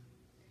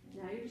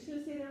 Now you're just going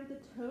to stay there with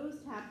the toes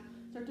tapped.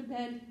 Start to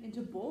bend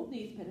into both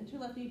knees. Bend into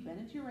your left knee, bend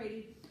into your right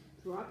knee.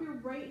 Drop your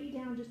right knee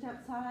down just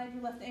outside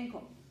your left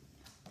ankle.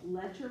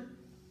 Let your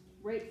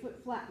right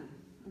foot flatten.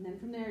 And then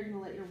from there, you're going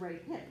to let your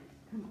right hip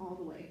come all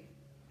the way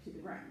to the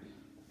ground.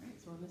 All right,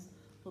 so on this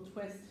little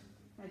twist,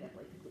 I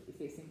definitely completely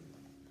facing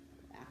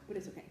back, but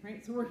it's okay,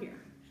 right? So we're here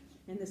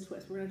in this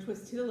twist. We're going to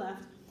twist to the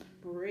left.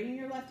 Bring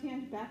your left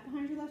hand back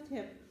behind your left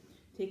hip.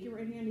 Take your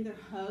right hand, either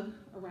hug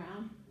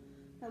around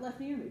that left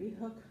knee or maybe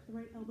hook the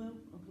right elbow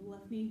over the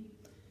left knee.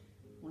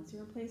 Once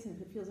you're in place, and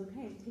if it feels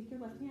okay, take your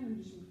left hand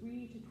and just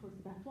reach it towards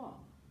the back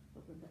wall.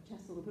 Open up that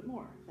chest a little bit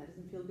more. If that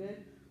doesn't feel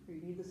good, or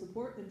you need the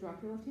support, then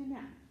drop your left hand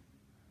down.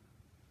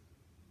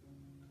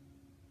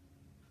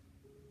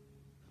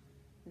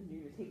 And you're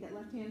going to take that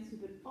left hand,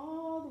 sweep it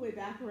all the way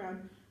back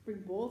around.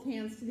 Bring both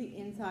hands to the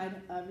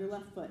inside of your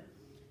left foot.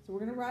 So we're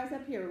going to rise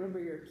up here. Remember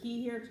your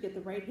key here to get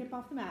the right hip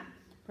off the mat.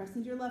 Press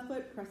into your left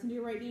foot, press into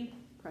your right knee,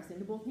 press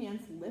into both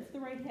hands, lift the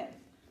right hip,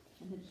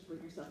 and then just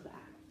bring yourself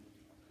back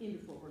into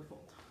forward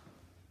fold.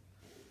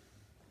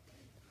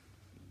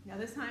 Now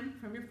this time,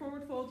 from your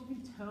forward fold, you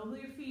can toe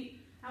your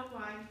feet out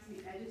wide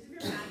to the edges of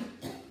your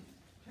mat.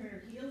 Turn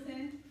your heels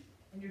in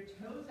and your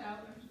toes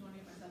out. I'm just going to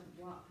get myself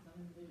a block because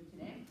I'm going to do it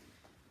today.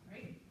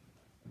 Right?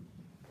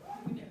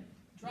 You can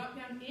drop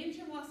down into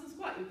Chaturanga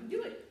squat. You can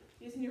do it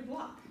using your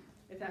block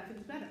if that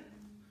feels better.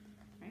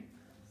 Right?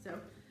 So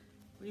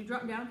when you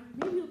drop down,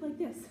 maybe you look like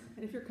this.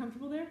 And if you're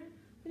comfortable there,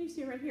 then you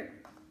stay right here.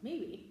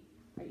 Maybe,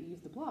 right, you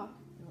use the block,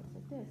 it looks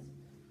like this.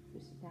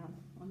 You sit down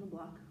on the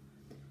block,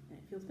 and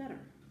it feels better.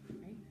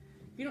 Right?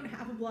 If you don't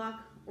have a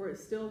block, or it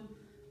still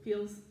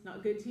feels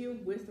not good to you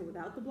with or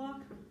without the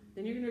block,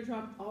 then you're going to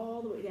drop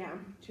all the way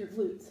down to your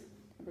glutes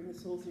and bring the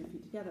soles of your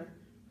feet together,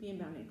 be in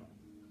bound ankle.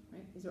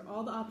 Right? These are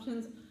all the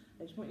options.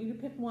 I just want you to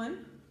pick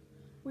one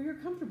where you're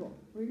comfortable,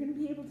 where you're going to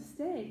be able to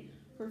stay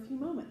for a few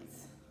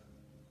moments.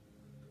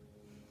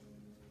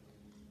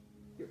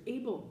 You're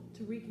able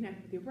to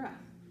reconnect with your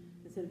breath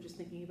instead of just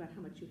thinking about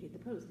how much you hate the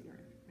pose that you're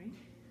in, right?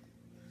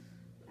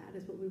 That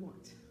is what we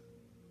want.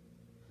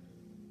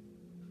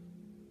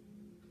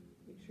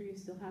 Make sure you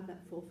still have that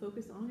full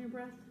focus on your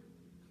breath.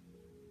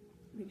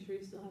 Make sure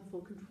you still have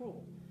full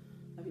control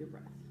of your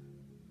breath.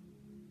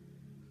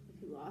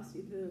 If you lost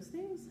either of those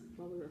things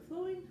while we were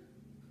flowing,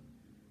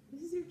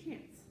 this is your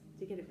chance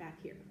to get it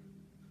back here.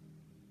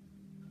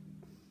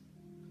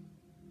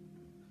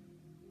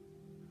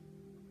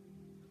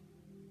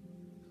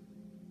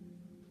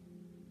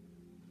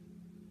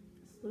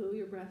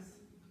 breaths.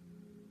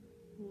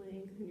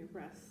 Lengthen your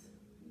breaths.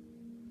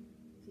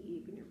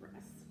 Deepen your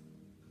breaths.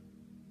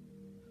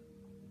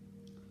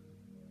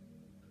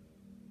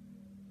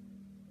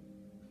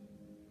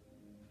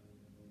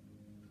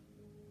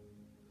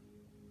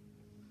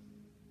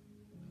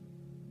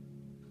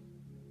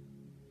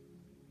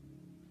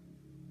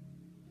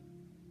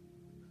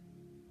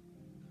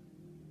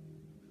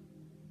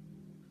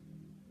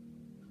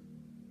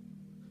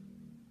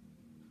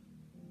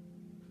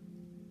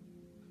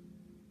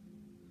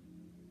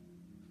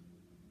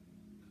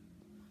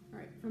 All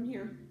right, from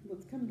here,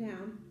 let's come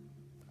down.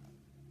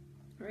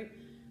 All right,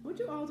 I want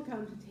you all to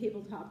come to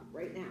tabletop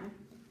right now.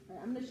 All right,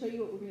 I'm going to show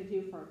you what we're going to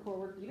do for our core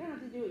work. You don't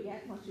have to do it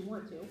yet unless you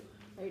want to,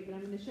 right? But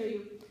I'm going to show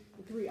you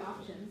the 3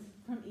 options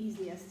from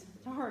easiest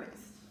to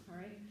hardest. All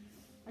right,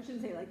 I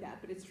shouldn't say it like that,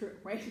 but it's true,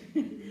 right?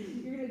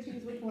 You're going to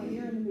choose which one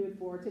you're in the mood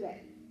for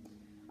today.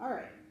 All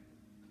right,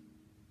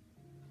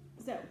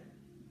 so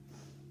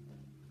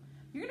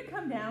you're going to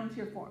come down to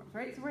your forms,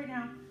 right? So right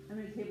now, I'm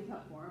in a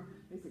tabletop form.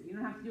 Like I said, you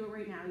don't have to do it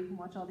right now. You can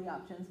watch all the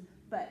options.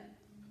 But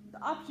the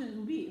options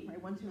will be,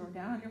 right, once you're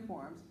down on your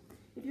forms,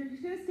 if you're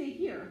just going to stay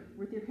here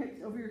with your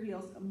hips over your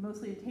heels,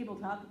 mostly in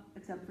tabletop,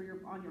 except for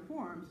on your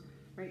forms,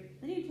 right,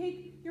 then you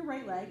take your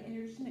right leg and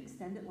you're just going to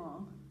extend it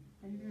long,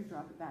 and you're going to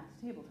drop it back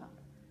to tabletop.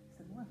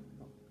 Extend the left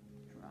leg,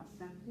 drop it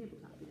back to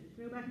tabletop. You just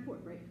go back and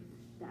forth, right?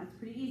 That's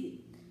pretty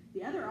easy.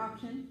 The other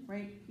option,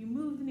 right, you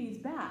move the knees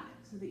back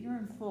so that you're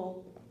in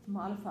full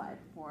modified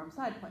forearm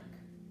side plank,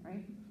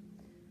 right?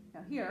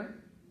 Now here,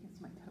 you can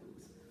see my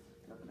toes.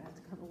 So I'm going to have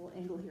to come a little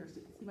angle here so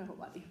you can see my whole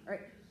body. All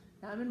right,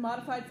 now I'm in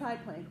modified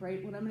side plank,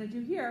 right? What I'm going to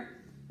do here,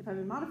 if I'm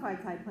in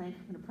modified side plank,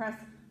 I'm going to press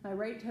my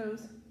right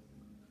toes.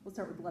 We'll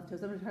start with the left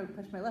toes. I'm going to try to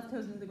push my left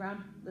toes into the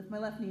ground, lift my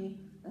left knee,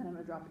 then I'm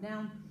going to drop it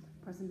down,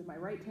 press into my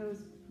right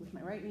toes with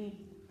my right knee,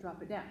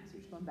 drop it down. So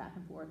you're just going back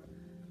and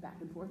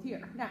forth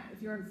here. Now,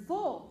 if you're in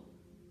full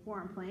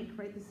forearm plank,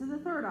 right, this is the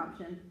third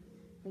option,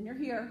 then you're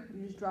here,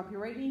 you just drop your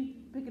right knee,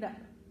 pick it up.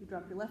 You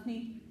drop your left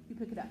knee, you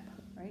pick it up,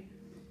 right?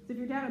 So if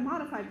you're down in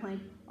modified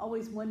plank,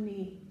 always one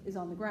knee is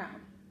on the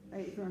ground,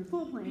 right? If you're in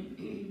full plank,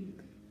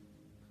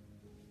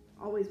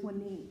 always one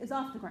knee is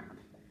off the ground.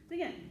 So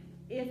again,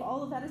 if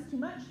all of that is too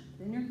much,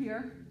 then you're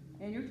here,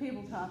 and your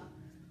tabletop,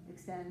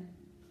 extend,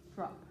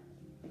 drop,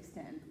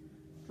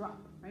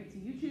 right? So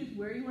you choose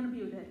where you want to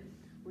be with it.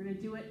 We're going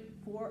to do it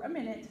for a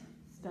minute,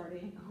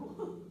 starting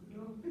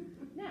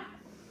now.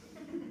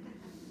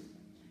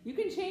 You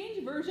can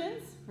change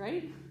versions,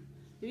 right?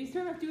 If you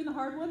start off doing the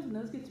hard ones and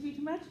those get to be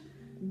too much,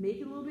 make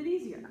it a little bit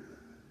easier.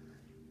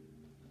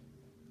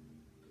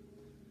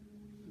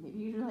 Maybe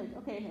you're like,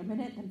 okay, a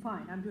minute, then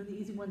fine. I'm doing the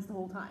easy ones the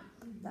whole time.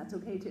 That's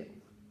okay too.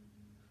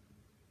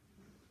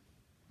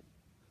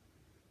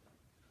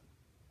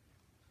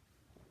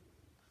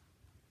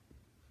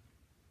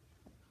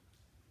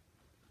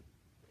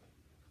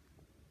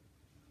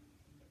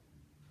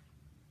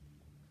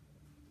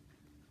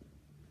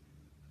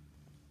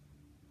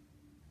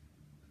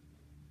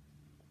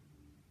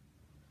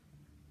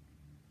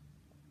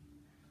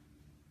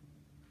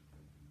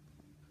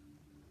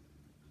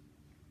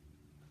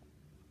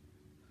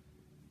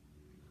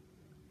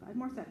 Five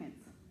more seconds.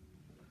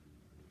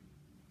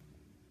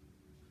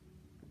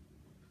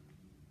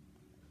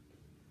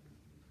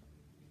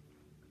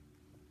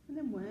 And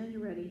then when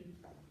you're ready,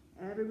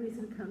 everybody's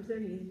going to come to their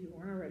knees if you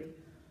weren't already.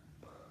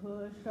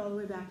 Push all the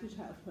way back to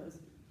child's pose.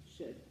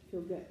 Should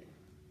feel good.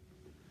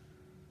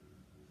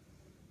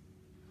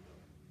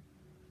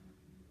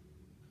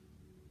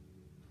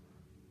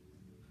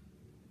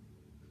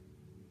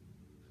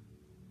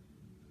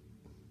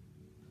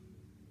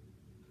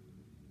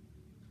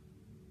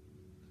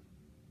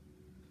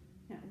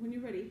 Now, when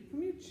you're ready,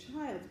 from your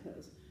child's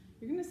pose,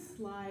 you're going to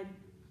slide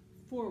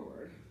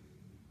forward,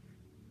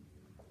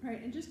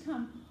 right, and just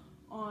come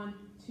on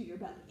to your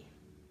belly.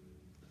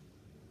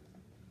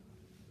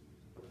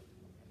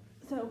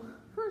 So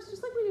first,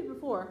 just like we did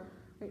before,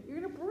 right, you're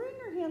going to bring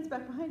your hands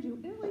back behind you,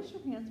 interlace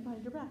your hands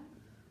behind your back.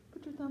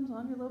 Put your thumbs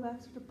on your low back,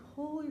 start to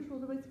pull your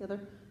shoulder blades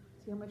together.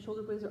 See how my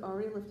shoulder blades are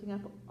already lifting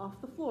up off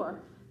the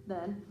floor.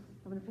 Then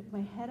I'm going to pick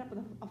my head up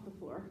off the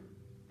floor,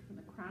 turn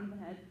the crown of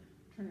the head,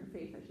 turn your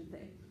face, I should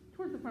say,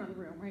 towards the front of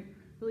the room, right?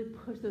 Really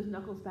push those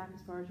knuckles back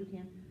as far as you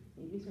can.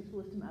 Maybe start to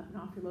lift them up and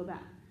off your low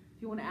back.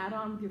 If you want to add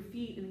on with your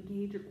feet and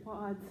engage your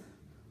quads,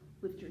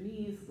 lift your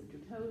knees, lift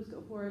your toes,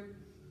 go for it.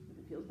 If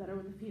it feels better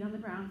with the feet on the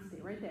ground, stay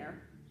right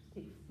there. Just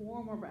take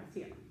 4 more breaths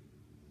here.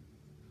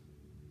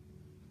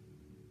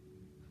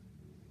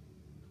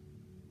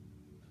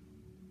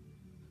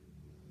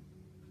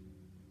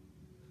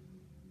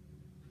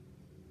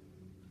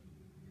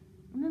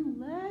 And then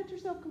let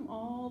yourself come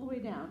all the way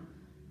down,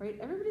 right?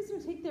 Everybody's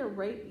going to take their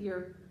right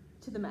ear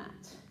to the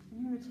mat.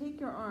 And you're going to take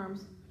your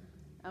arms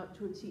out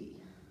to a T.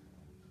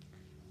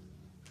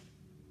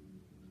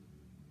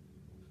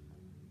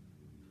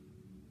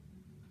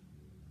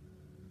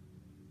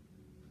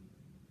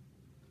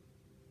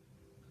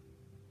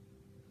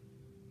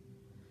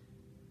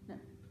 Now,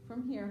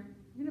 from here,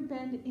 you're going to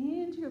bend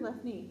into your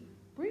left knee.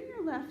 Bring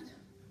your left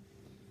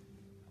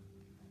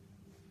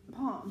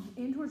palm palm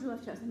in towards your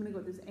left chest. I'm going to go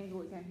at this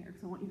angle again here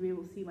because I want you to be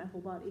able to see my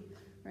whole body,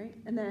 right?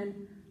 And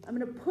then I'm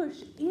going to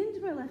push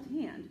into my left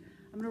hand.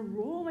 I'm going to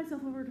roll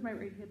myself over to my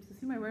right hip. So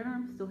see my right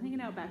arm still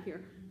hanging out back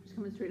here, just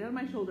coming straight out of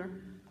my shoulder.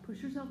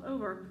 Push yourself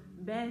over,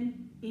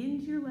 bend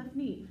into your left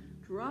knee.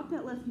 Drop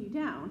that left knee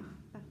down,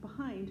 back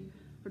behind,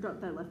 or drop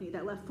that left knee,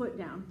 that left foot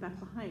down, back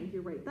behind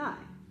your right thigh.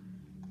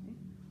 Okay?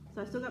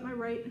 So I still got the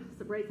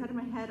right side of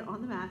my head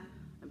on the mat.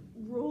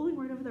 I'm rolling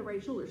right over the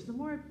right shoulder. So the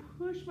more I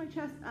push my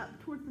chest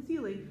up towards the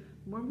ceiling,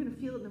 the more I'm going to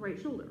feel it in the right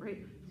shoulder, right?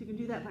 So you can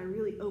do that by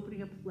really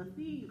opening up the left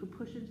knee. You can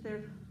push into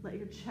there, let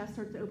your chest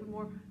start to open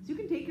more. So you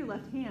can take your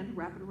left hand,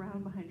 wrap it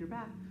around behind your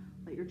back,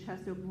 let your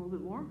chest open a little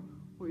bit more,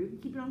 or you can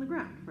keep it on the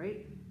ground,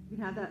 right? You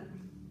can have that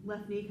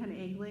left knee kind of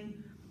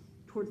angling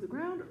towards the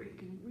ground, or you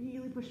can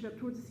really push it up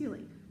towards the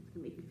ceiling. It's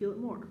going to make you feel it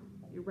more.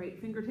 Your right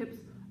fingertips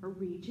are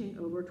reaching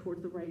over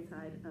towards the right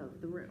side of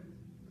the room.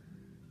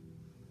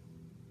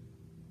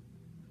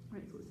 All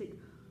right, so let's take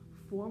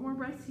 4 more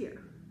breaths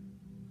here.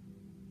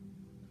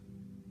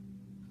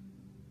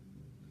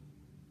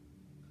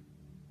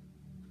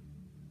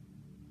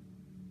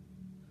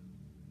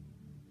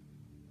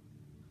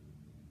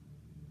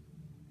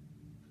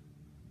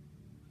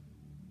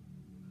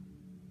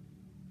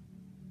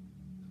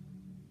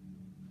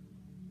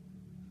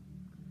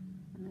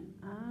 And then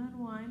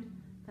unwind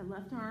that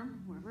left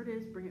arm, wherever it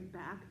is, bring it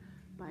back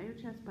by your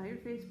chest, by your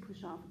face,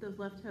 push off with those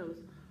left toes.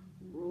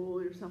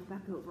 Roll yourself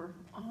back over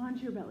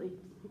onto your belly.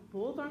 Keep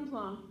both arms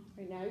long.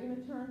 Right now you're going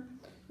to turn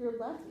your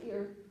left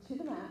ear to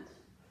the mat.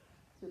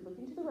 So you're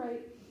looking to the right,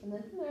 and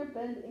then from there,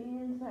 bend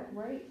into that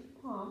right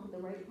palm, put the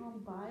right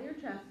palm by your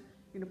chest.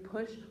 You're going to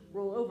push,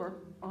 roll over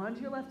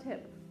onto your left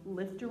hip.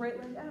 Lift your right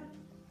leg up,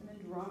 and then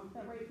drop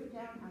that right foot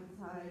down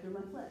outside your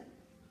left leg.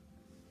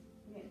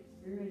 Again,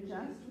 you're going to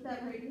adjust with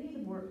that right knee.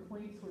 The more it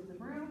points towards the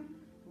ground,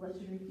 the less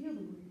you're going to feel.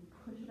 The more you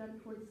push it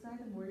up towards the side,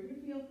 the more you're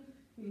going to feel.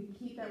 You can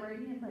keep that right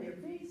hand by your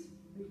face,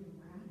 or you can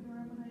wrap it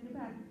around behind your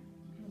back.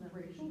 Keeping that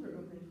right shoulder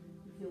open,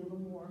 you feel a little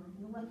more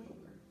in the left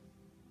shoulder.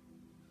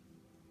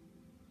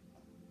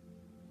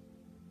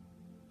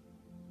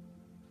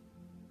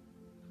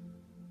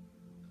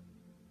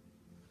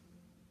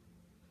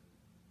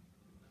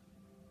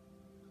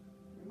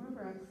 More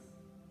breaths.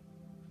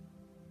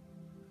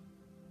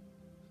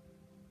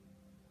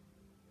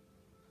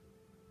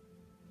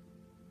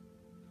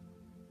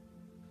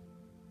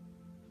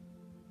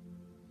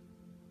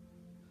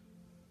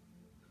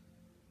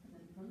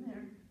 From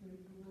there, you're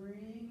going to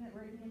bring that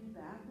right hand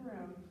back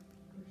around,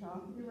 push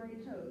off with your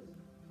right toes,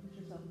 push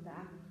yourself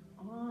back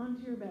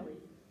onto your belly.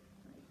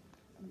 Right.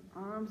 And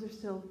arms are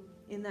still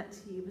in that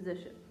T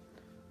position.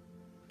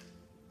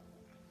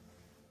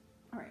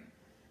 All right,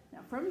 now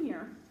from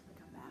here,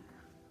 come back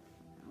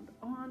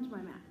onto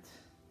my mat.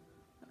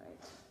 All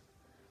right,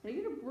 now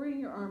you're going to bring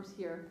your arms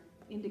here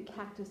into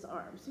cactus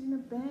arms. So you're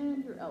going to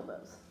bend your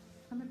elbows.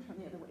 I'm going to turn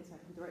the other way so I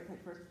can do the right side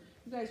first.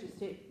 You guys just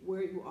stay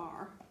where you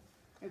are.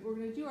 Right, we're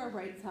going to do our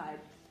right side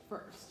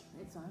first.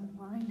 Right, so I'm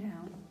lying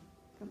down.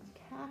 Come to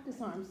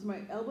cactus arms. So my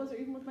elbows are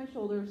even with my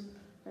shoulders.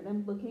 Right,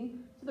 I'm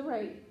looking to the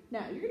right.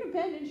 Now, you're going to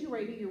bend into your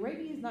right knee. Your right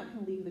knee is not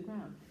going to leave the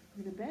ground.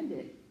 You're going to bend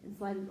it and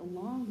slide it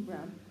along the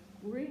ground.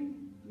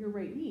 Bring your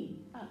right knee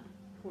up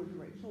towards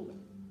your right shoulder.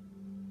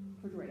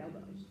 Towards your right elbow,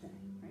 I should say.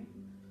 Right?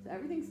 So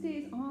everything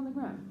stays on the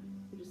ground.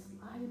 You're just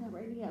sliding that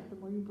right knee up. The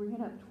more you bring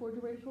it up towards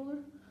your right shoulder,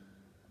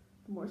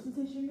 the more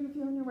sensation you're going to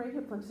feel in your right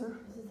hip flexor.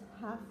 This is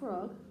half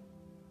frog.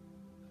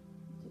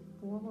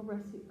 4 more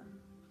breaths here.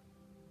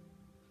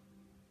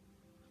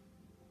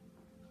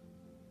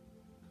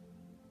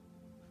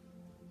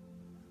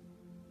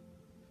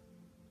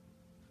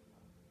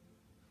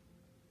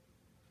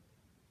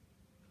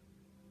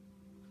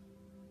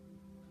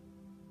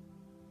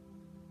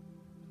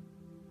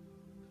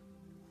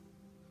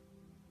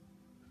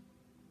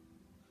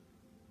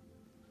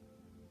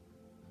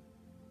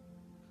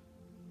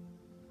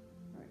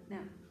 All right, now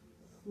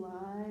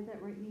slide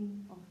that right knee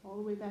all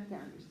the way back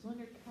down. You're still in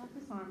your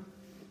cactus arms.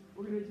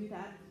 We're going to do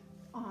that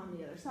on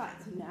the other side.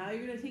 So now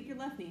you're going to take your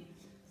left knee.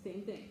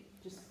 Same thing.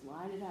 Just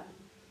slide it up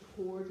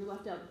towards your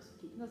left elbow. So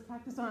keeping those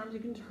cactus arms. You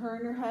can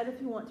turn your head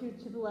if you want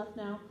to the left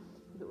now.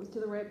 If it was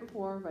to the right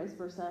before, vice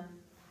versa.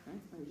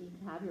 Right? Or you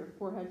can have your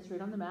forehead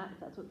straight on the mat if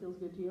that's what feels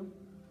good to you.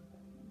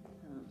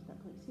 Come to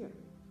that place here.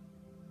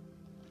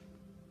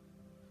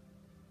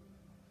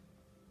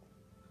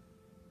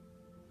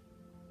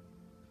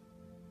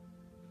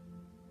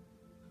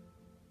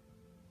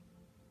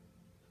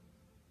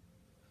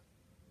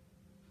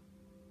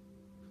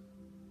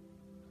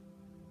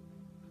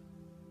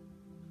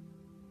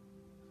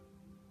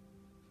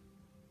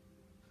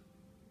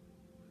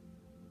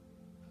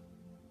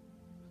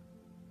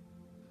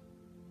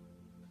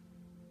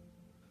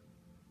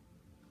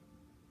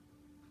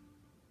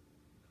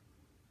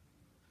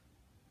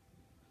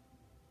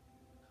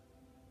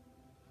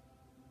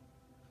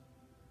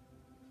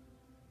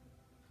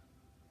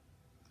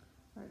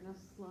 All right, now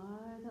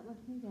slide that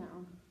left knee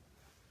down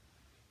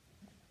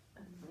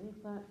and lay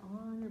flat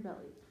on your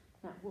belly.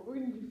 Now, what we're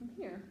going to do from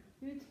here,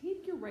 you're going to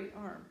take your right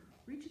arm,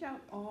 reach it out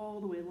all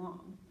the way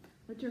long.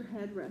 let your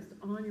head rest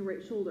on your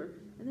right shoulder.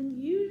 And then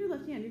use your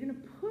left hand. You're going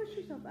to push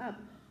yourself up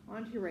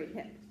onto your right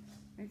hip.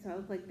 Right, so I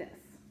look like this.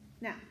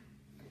 Now,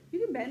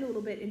 you can bend a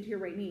little bit into your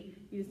right knee.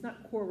 It's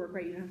not core work,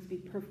 right? You don't have to be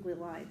perfectly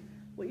aligned.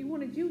 What you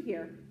want to do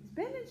here is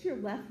bend into your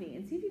left knee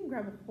and see if you can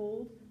grab a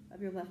hold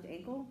of your left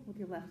ankle with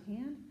your left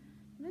hand.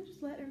 And then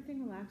just let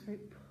everything relax, right?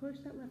 Push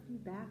that left knee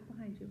back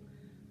behind you.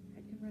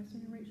 Head can rest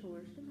on your right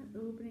shoulder. Just get that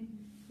opening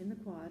in the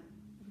quad.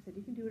 Like I said,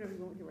 you can do whatever you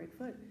want with your right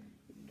foot.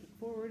 You can kick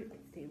forward, it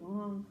can stay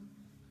long.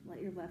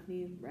 Let your left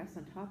knee rest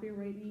on top of your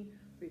right knee,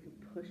 or you can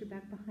push it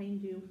back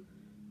behind you.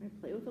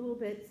 Right? Play with it a little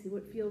bit, see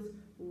what feels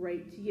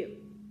right to you.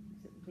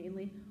 So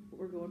mainly, what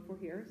we're going for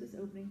here is this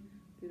opening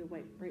through the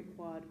right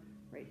quad,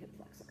 right hip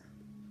flexor.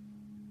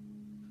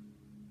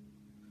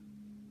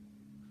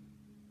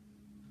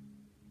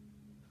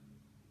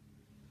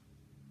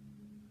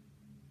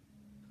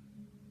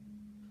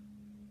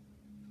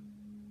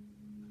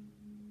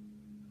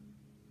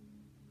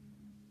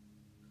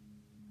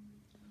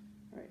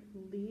 All right,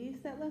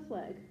 release that left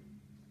leg.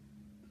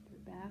 Put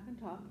it back on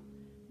top.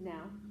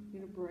 Now,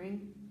 you're going to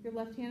bring your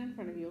left hand in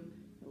front of you.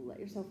 You'll let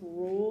yourself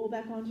roll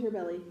back onto your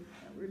belly.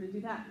 Now we're going to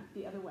do that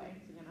the other way.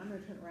 So again, I'm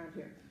going to turn around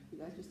here. You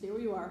guys just stay where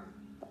you are.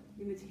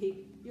 You're going to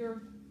take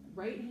your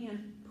right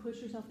hand, push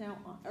yourself now,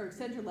 or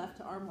extend your left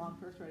to arm long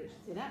first, right? I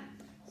should say that.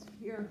 So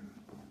here,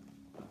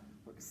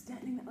 we're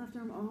extending that left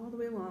arm all the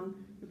way along.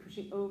 You're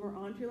pushing over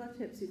onto your left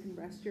hip so you can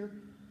rest your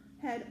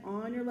head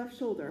on your left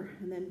shoulder.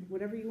 And then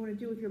whatever you want to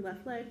do with your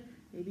left leg,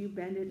 maybe you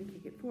bend it and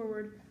kick it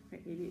forward.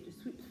 Right, maybe it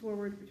just sweeps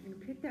forward, but you're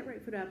going to pick that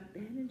right foot up,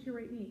 bend into your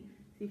right knee,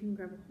 so you can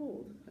grab a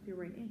hold of your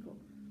right ankle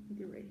with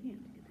your right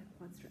hand to get that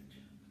quad stretch.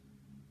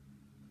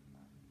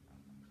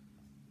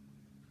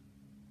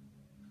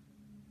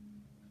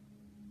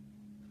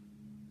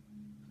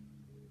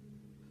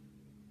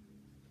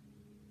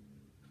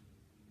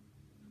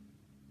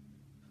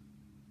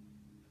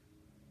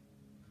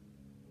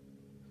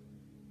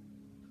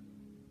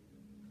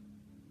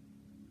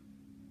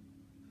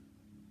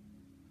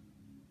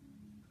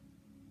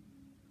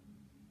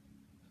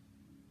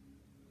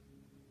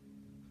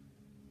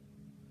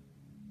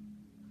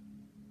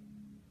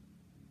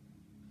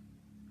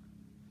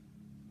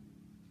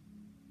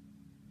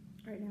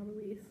 All right, now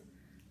release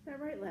that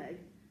right leg.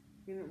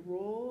 You're going to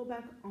roll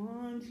back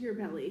onto your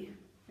belly,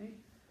 right?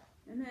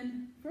 And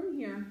then from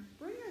here,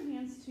 bring your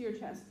hands to your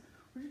chest.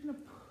 We're just going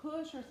to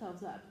push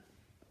ourselves up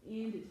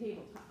into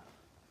tabletop.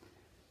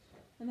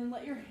 And then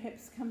let your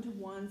hips come to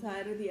one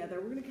side or the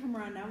other. We're going to come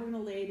around. Now we're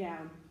going to lay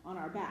down on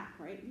our back,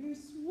 right? You're going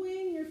to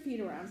swing your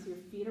feet around so your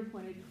feet are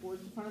pointed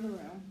towards the front of the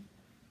room.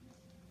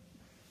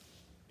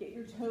 Get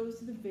your toes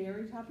to the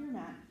very top of your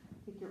mat.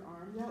 Take your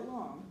arms out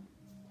long.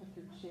 Tuck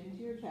your chin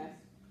to your chest.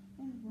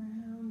 And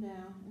round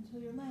down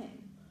until you're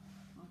laying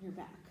on your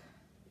back.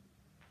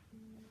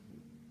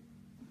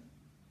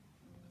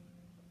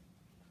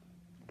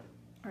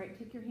 All right,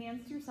 take your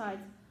hands to your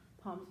sides,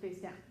 palms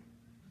face down.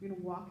 You're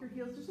going to walk your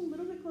heels just a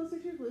little bit closer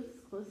to your glutes, as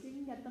close as you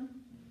can get them.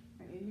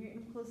 All right, maybe you're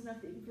getting close enough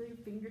that you can feel your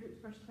fingertips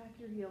brush the back of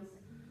your heels.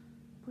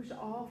 Push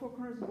all four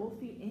corners of both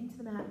feet into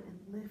the mat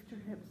and lift your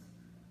hips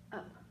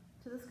up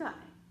to the sky.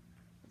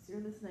 So you're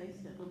in this nice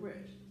gentle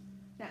bridge.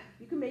 Now,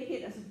 you can make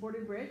it a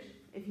supported bridge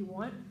if you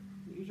want.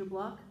 Use your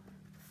block,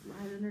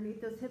 slide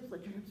underneath those hips,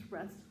 let your hips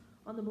rest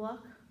on the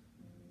block.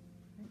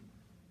 Okay.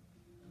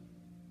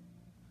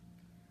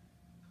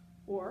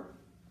 Or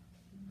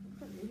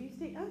maybe you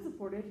stay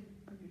unsupported,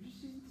 and you're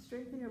just using the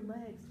strength in your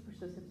legs to push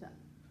those hips up.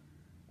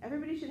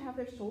 Everybody should have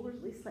their shoulders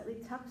at least slightly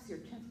tucked so your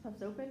chest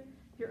puffs open.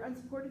 If you're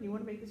unsupported and you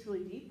want to make this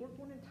really deep, work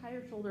one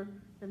entire shoulder,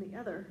 then the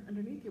other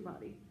underneath your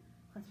body.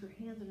 Clasp your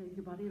hands underneath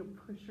your body, it'll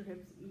push your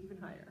hips even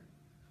higher.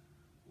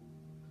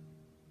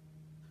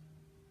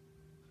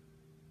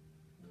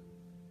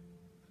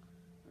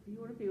 You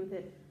want to be with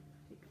it.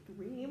 Take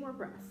 3 more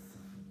breaths.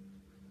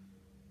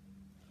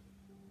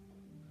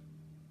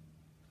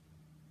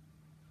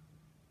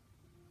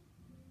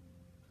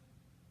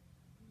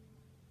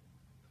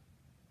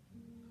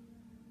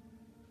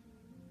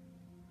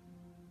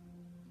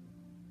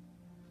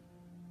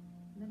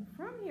 And then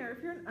from here,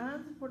 if you're an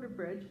unsupported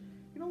bridge,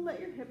 you're going to let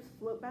your hips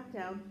float back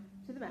down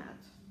to the mat.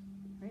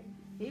 Right?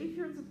 Maybe if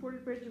you're in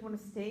supported bridge, you want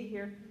to stay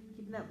here,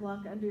 keeping that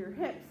block under your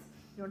hips.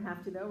 You don't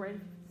have to though, right?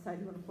 Decide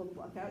you want to pull the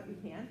block out, you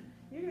can.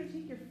 You're going to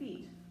take your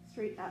feet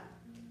straight up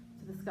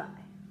to the sky.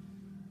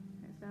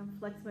 Okay, so now I'm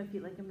flexing my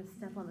feet like I'm going to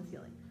step on the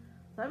ceiling.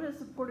 So I'm in a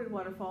supported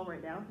waterfall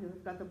right now because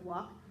I've got the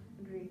block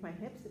underneath my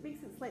hips. It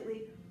makes it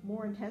slightly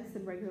more intense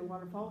than regular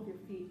waterfall with your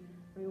feet,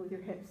 with your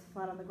hips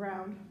flat on the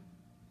ground.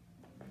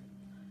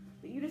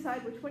 But you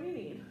decide which one you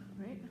need,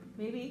 right?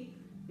 Maybe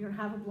you don't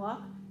have a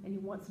block and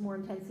you want some more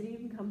intensity,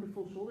 you can come to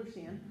full shoulder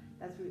stand.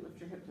 That's where you lift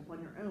your hips up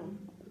on your own.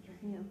 Put your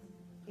hands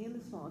in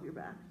the small of your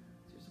back.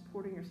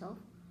 Supporting yourself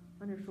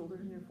on your shoulders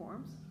and your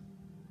forearms.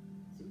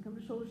 So you can come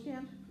to shoulder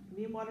stand, you can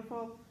be in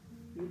waterfall,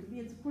 you can be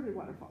in supported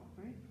waterfall,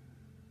 right?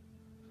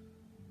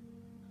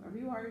 Wherever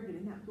you are, you're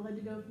getting that blood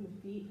to go from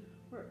the feet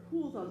where it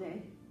pools all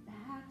day,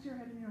 back to your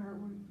head and your heart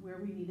where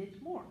we need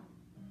it more.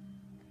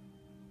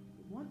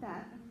 You want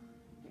that.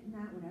 getting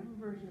that, whatever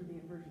version of the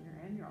inversion you're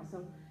in. You're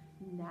also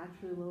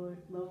naturally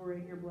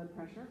lowering your blood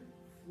pressure,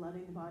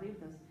 flooding the body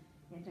with those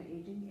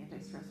anti-aging,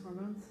 anti-stress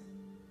hormones.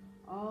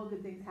 All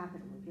good things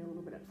happen when we get a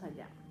little bit upside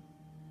down.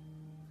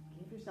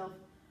 Give yourself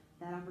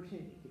that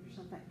opportunity. Give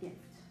yourself that gift.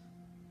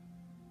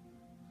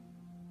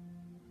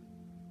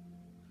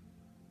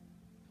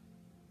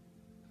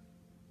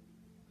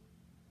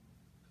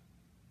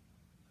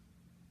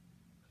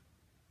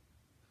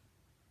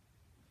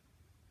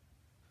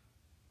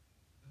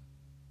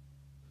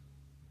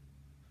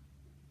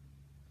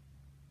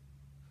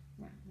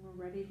 Now, when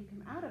we're ready to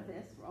come out of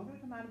this, we're all going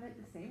to come out of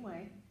it the same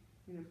way.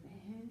 You're going to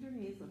bend your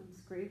knees, let them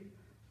scrape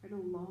right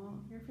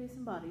along your face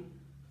and body.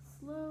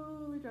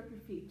 Slowly drop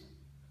your feet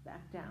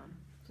back down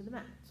to the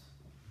mat.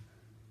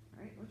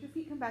 All right, once your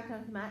feet come back down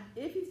to the mat,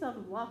 if you still have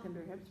a block under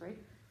your hips, right,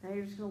 now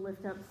you're just going to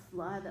lift up,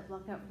 slide that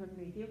block out from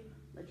underneath you,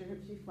 let your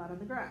hips be flat on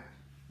the ground.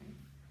 Right?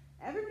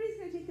 Everybody's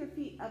going to take their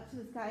feet up to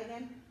the sky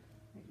again.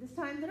 Right? This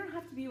time, they don't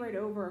have to be right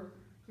over,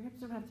 your hips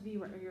don't have to be,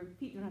 or your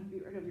feet don't have to be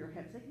right over your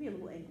hips. They can be a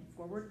little angled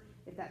forward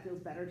if that feels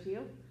better to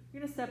you.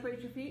 You're going to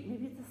separate your feet.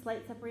 Maybe it's a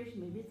slight separation,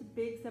 maybe it's a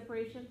big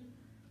separation.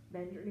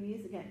 Bend your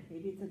knees. Again,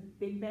 maybe it's a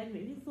big bend,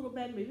 maybe it's a little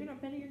bend, maybe you're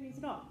not bending your knees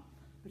at all.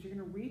 But you're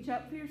going to reach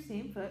up for your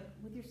same foot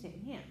with your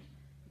same hand.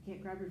 If you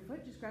can't grab your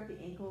foot, just grab the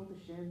ankle,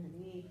 the shin, the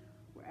knee,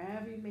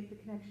 wherever you make the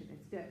connection.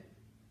 It's good.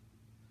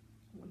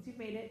 Once you've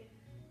made it,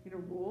 you're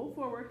going to roll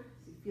forward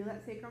so you feel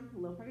that sacrum, the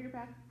low part of your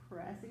back,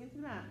 pressing into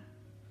the mat.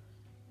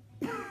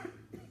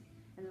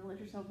 And then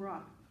let yourself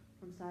rock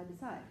from side to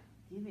side,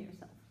 giving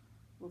yourself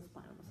a little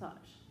spinal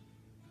massage.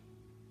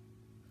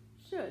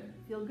 Should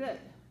feel good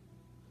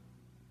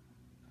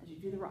as you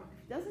do the rock.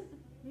 If it doesn't,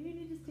 maybe you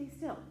need to stay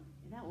still,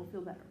 and that will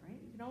feel better, right?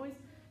 You can always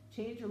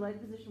change your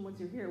leg position once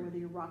you're here, whether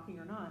you're rocking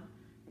or not.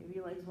 Maybe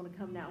your legs want to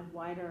come now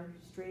wider,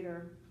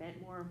 straighter, bent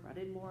more,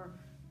 rutted more,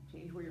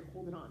 change where you're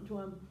holding on to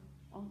them.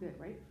 All good,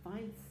 right?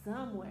 Find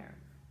somewhere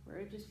where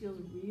it just feels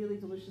really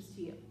delicious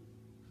to you.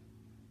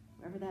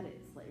 Wherever that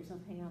is, let yourself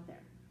hang out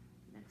there.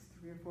 Next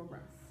 3 or 4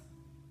 breaths.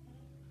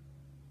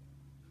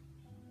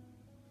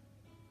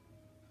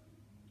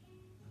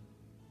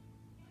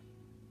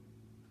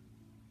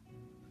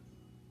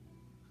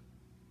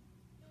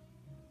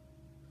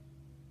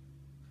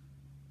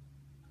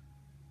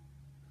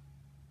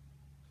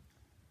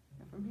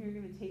 From here,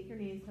 you're going to take your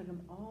knees, hug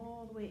them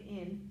all the way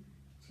in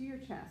to your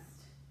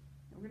chest.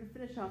 And we're going to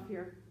finish off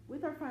here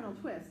with our final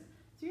twist.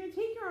 So you're going to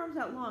take your arms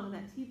out long in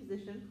that T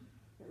position,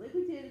 like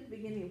we did at the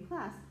beginning of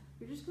class.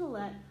 You're just going to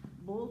let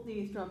both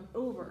knees drop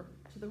over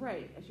to the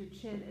right as your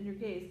chin and your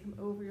gaze come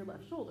over your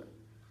left shoulder.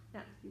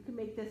 Now, you can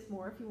make this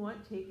more if you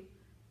want. Take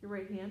your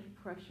right hand,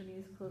 press your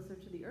knees closer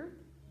to the earth.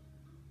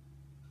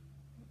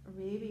 Or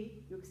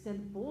maybe you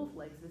extend both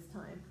legs this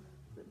time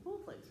so that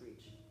both legs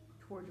reach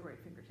towards your right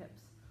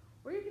fingertips.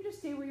 Or you can just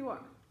stay where you are.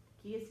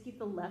 The key is to keep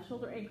the left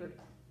shoulder anchored.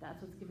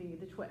 That's what's giving you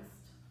the twist.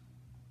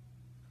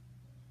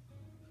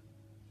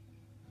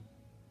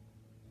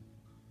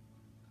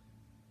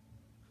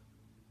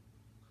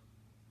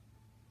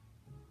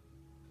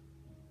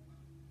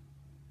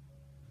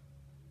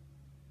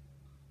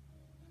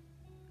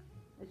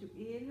 As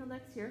you inhale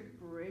next here,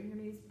 bring your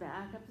knees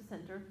back up to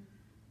center.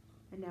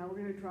 And now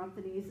we're going to drop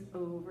the knees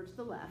over to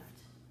the left.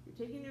 You're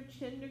taking your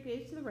chin and your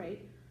gaze to the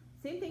right.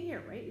 Same thing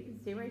here, right? You can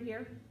stay right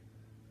here.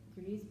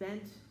 With your knees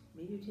bent,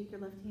 maybe you take your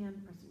left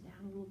hand, press them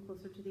down a little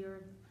closer to the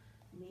earth.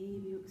 Maybe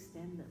you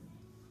extend them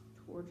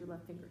towards your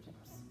left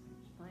fingertips.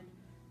 Just find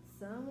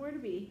somewhere to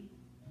be.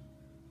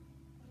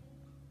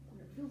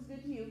 When it feels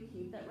good to you,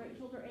 keep that right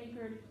shoulder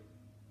anchored.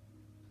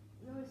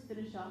 We always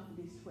finish off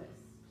with these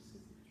twists.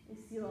 Just they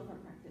seal off our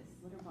practice.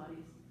 Let our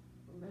bodies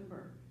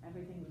remember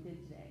everything we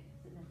did today.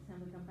 So next time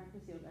we come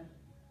practice yoga,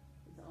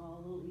 it's all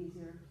a little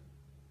easier.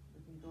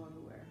 We can go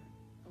everywhere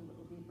a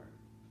little deeper.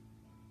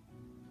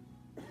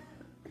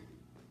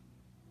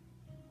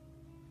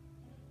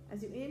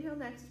 As you inhale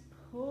next,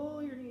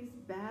 pull your knees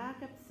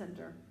back up to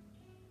center.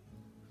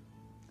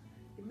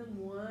 Give them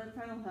one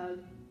final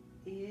hug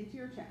into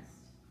your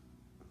chest.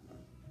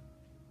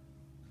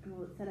 And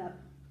we'll set up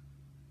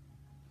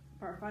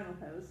for our final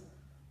pose,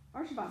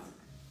 our Shavasana.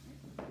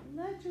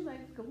 Let your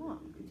legs go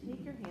long. You can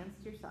take your hands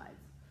to your sides.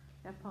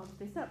 Now palms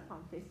face up,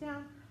 palms face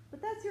down,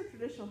 but that's your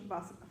traditional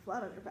Shavasana,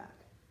 flat on your back.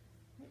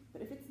 Right?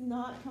 But if it's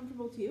not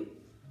comfortable to you,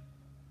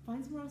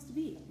 find somewhere else to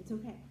be. It's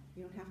okay.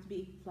 You don't have to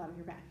be flat on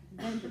your back. You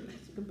can bend your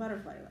knees. You can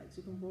butterfly your legs.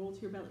 You can roll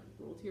to your belly,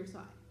 roll to your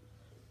side.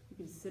 You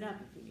can sit up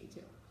if you need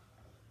to.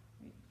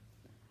 Right?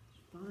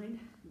 Find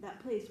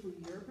that place where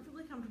you're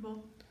perfectly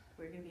comfortable,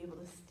 where you're going to be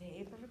able to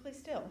stay perfectly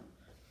still.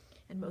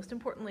 And most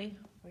importantly,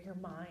 where your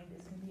mind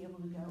is going to be able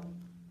to go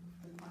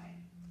and quiet.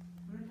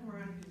 I'm going to come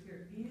around because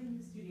you're in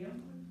the studio.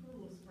 I'm going to put a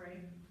little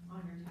spray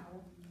on your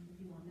towel if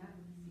you want that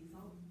with the sea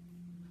salt.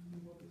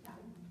 You will the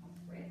towel. I'll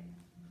spray it.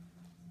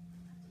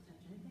 Not to touch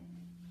anything.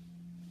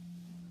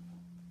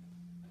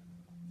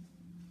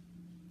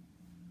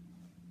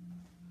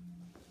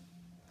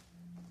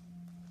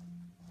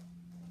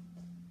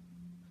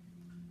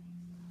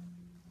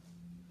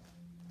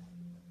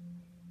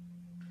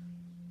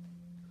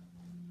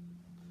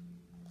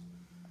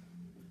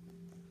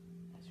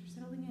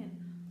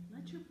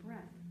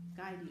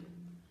 guide you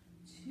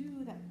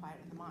to that quiet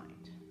of the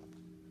mind.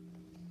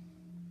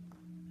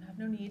 You have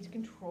no need to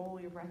control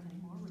your breath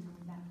anymore. We're done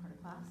with that part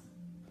of class.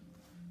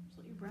 Just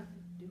let your breath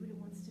do what it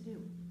wants to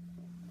do.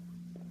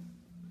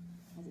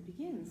 As it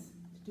begins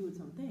to do its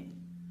own thing,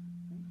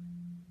 right?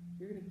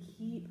 You're going to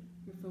keep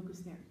your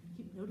focus there.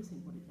 Keep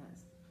noticing what it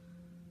does,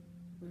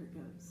 where it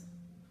goes.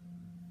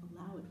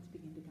 Allow it to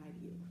begin to guide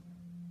you.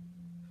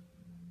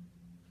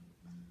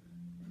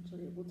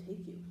 Eventually it will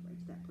take you right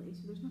to that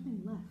place where there's nothing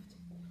left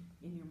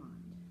in your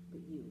mind but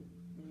you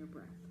and your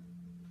breath.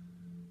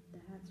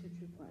 That's your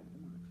true quiet of the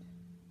mind.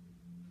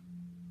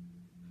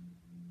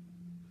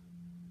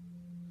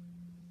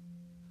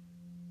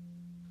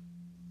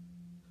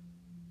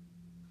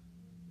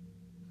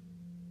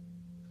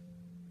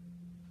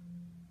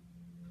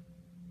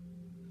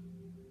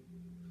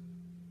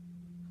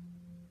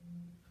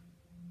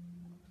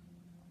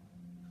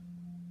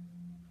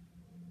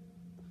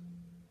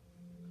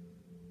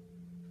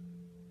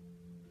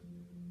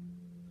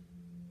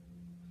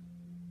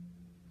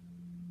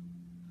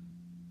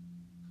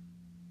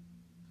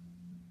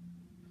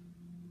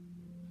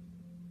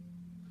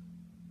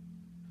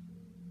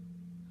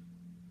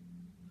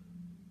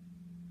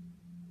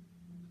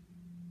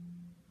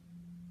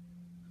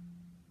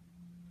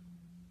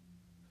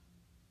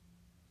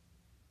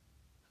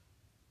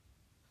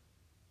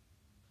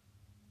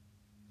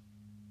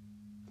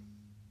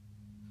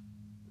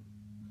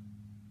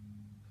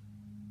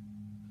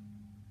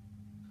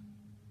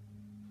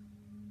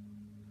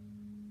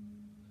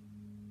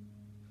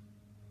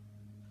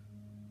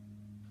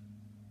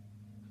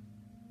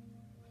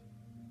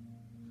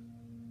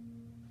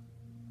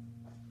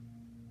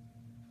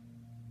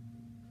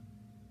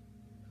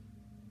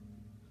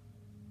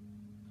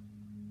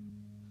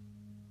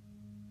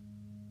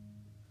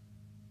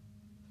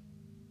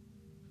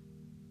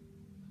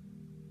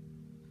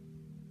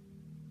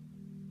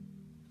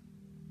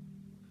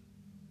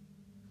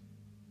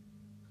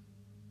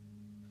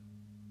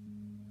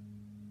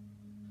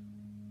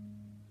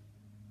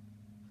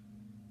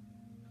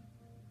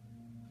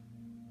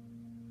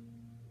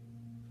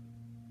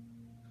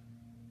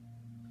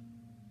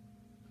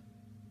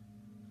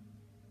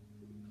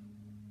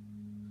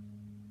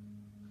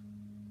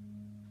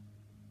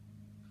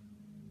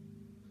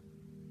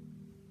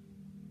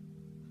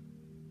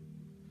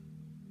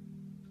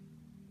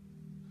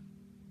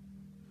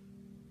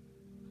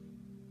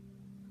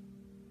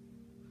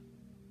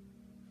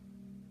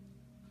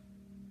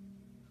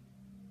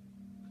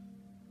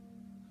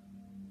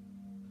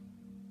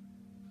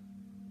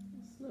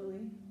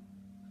 Slowly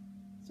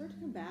start to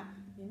come back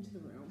into the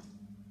room.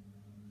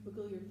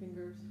 Wiggle your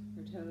fingers,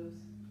 your toes,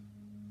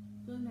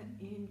 feeling that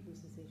in-through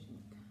sensation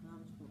that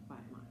comes from a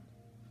quiet mind.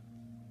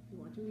 If you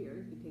want to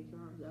here, you take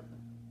your arms up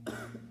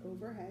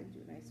overhead,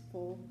 do a nice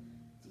full,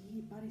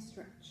 deep body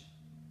stretch.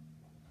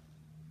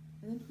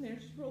 And then from there,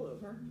 just roll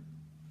over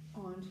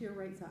onto your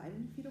right side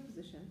in fetal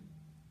position.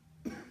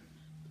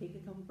 Take a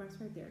couple breaths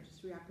right there,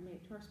 just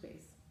reacclimate to our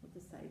space. Let the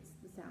sights,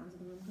 the sounds of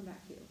the room come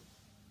back to you.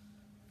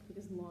 Take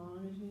as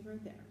long as you need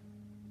right there.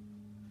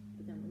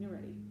 But then when you're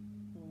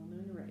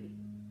ready,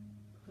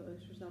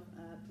 push yourself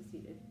up to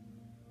seated,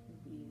 and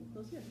we will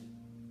close here.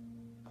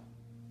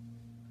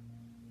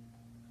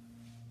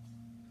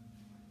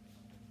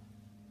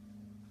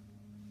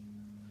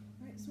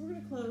 All right, so we're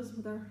going to close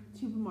with our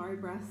 2 Bhamari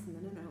breaths, and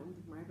then an Om.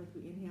 The Bhamari breath,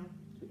 we inhale,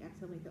 we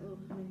exhale, make that little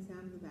humming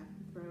sound in the back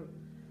of the throat.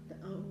 The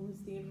Om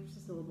is the inverse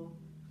syllable,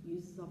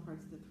 uses all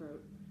parts of the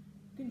throat.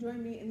 You can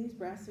join me in these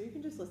breaths, or you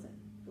can just listen.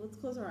 But let's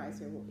close our eyes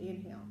here. We'll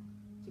inhale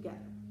together.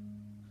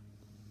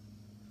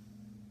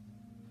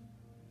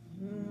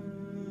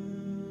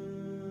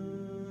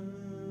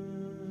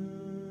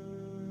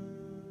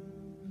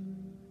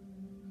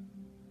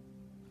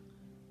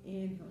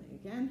 Inhaling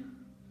again.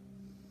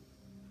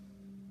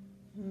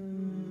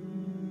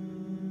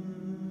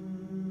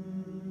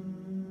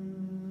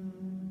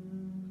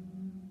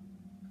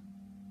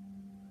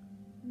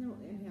 And then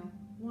we'll inhale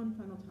one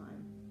final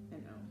time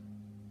and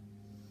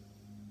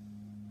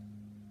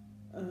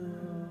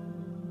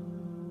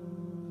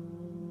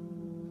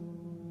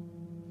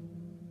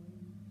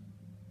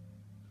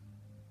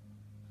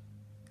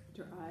Let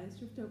your eyes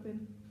drift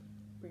open.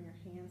 Bring your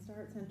hands to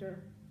heart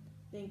center.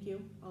 Thank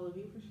you, all of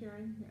you, for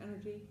sharing your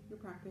energy, your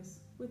practice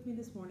with me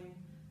this morning.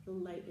 The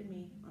light in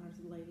me honors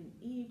the light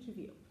in each of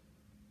you.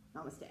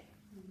 Namaste.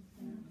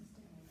 All right.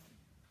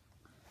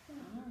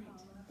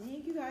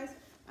 Thank you, guys.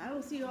 I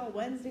will see you all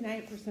Wednesday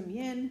night for some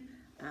yin.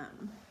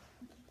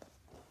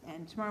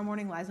 And tomorrow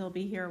morning, Liza will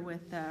be here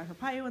with her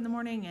payu in the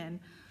morning, and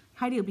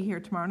Heidi will be here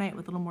tomorrow night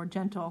with a little more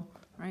gentle,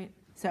 right?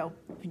 So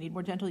if you need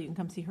more gentle, you can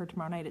come see her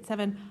tomorrow night at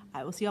 7.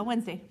 I will see you all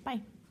Wednesday.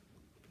 Bye.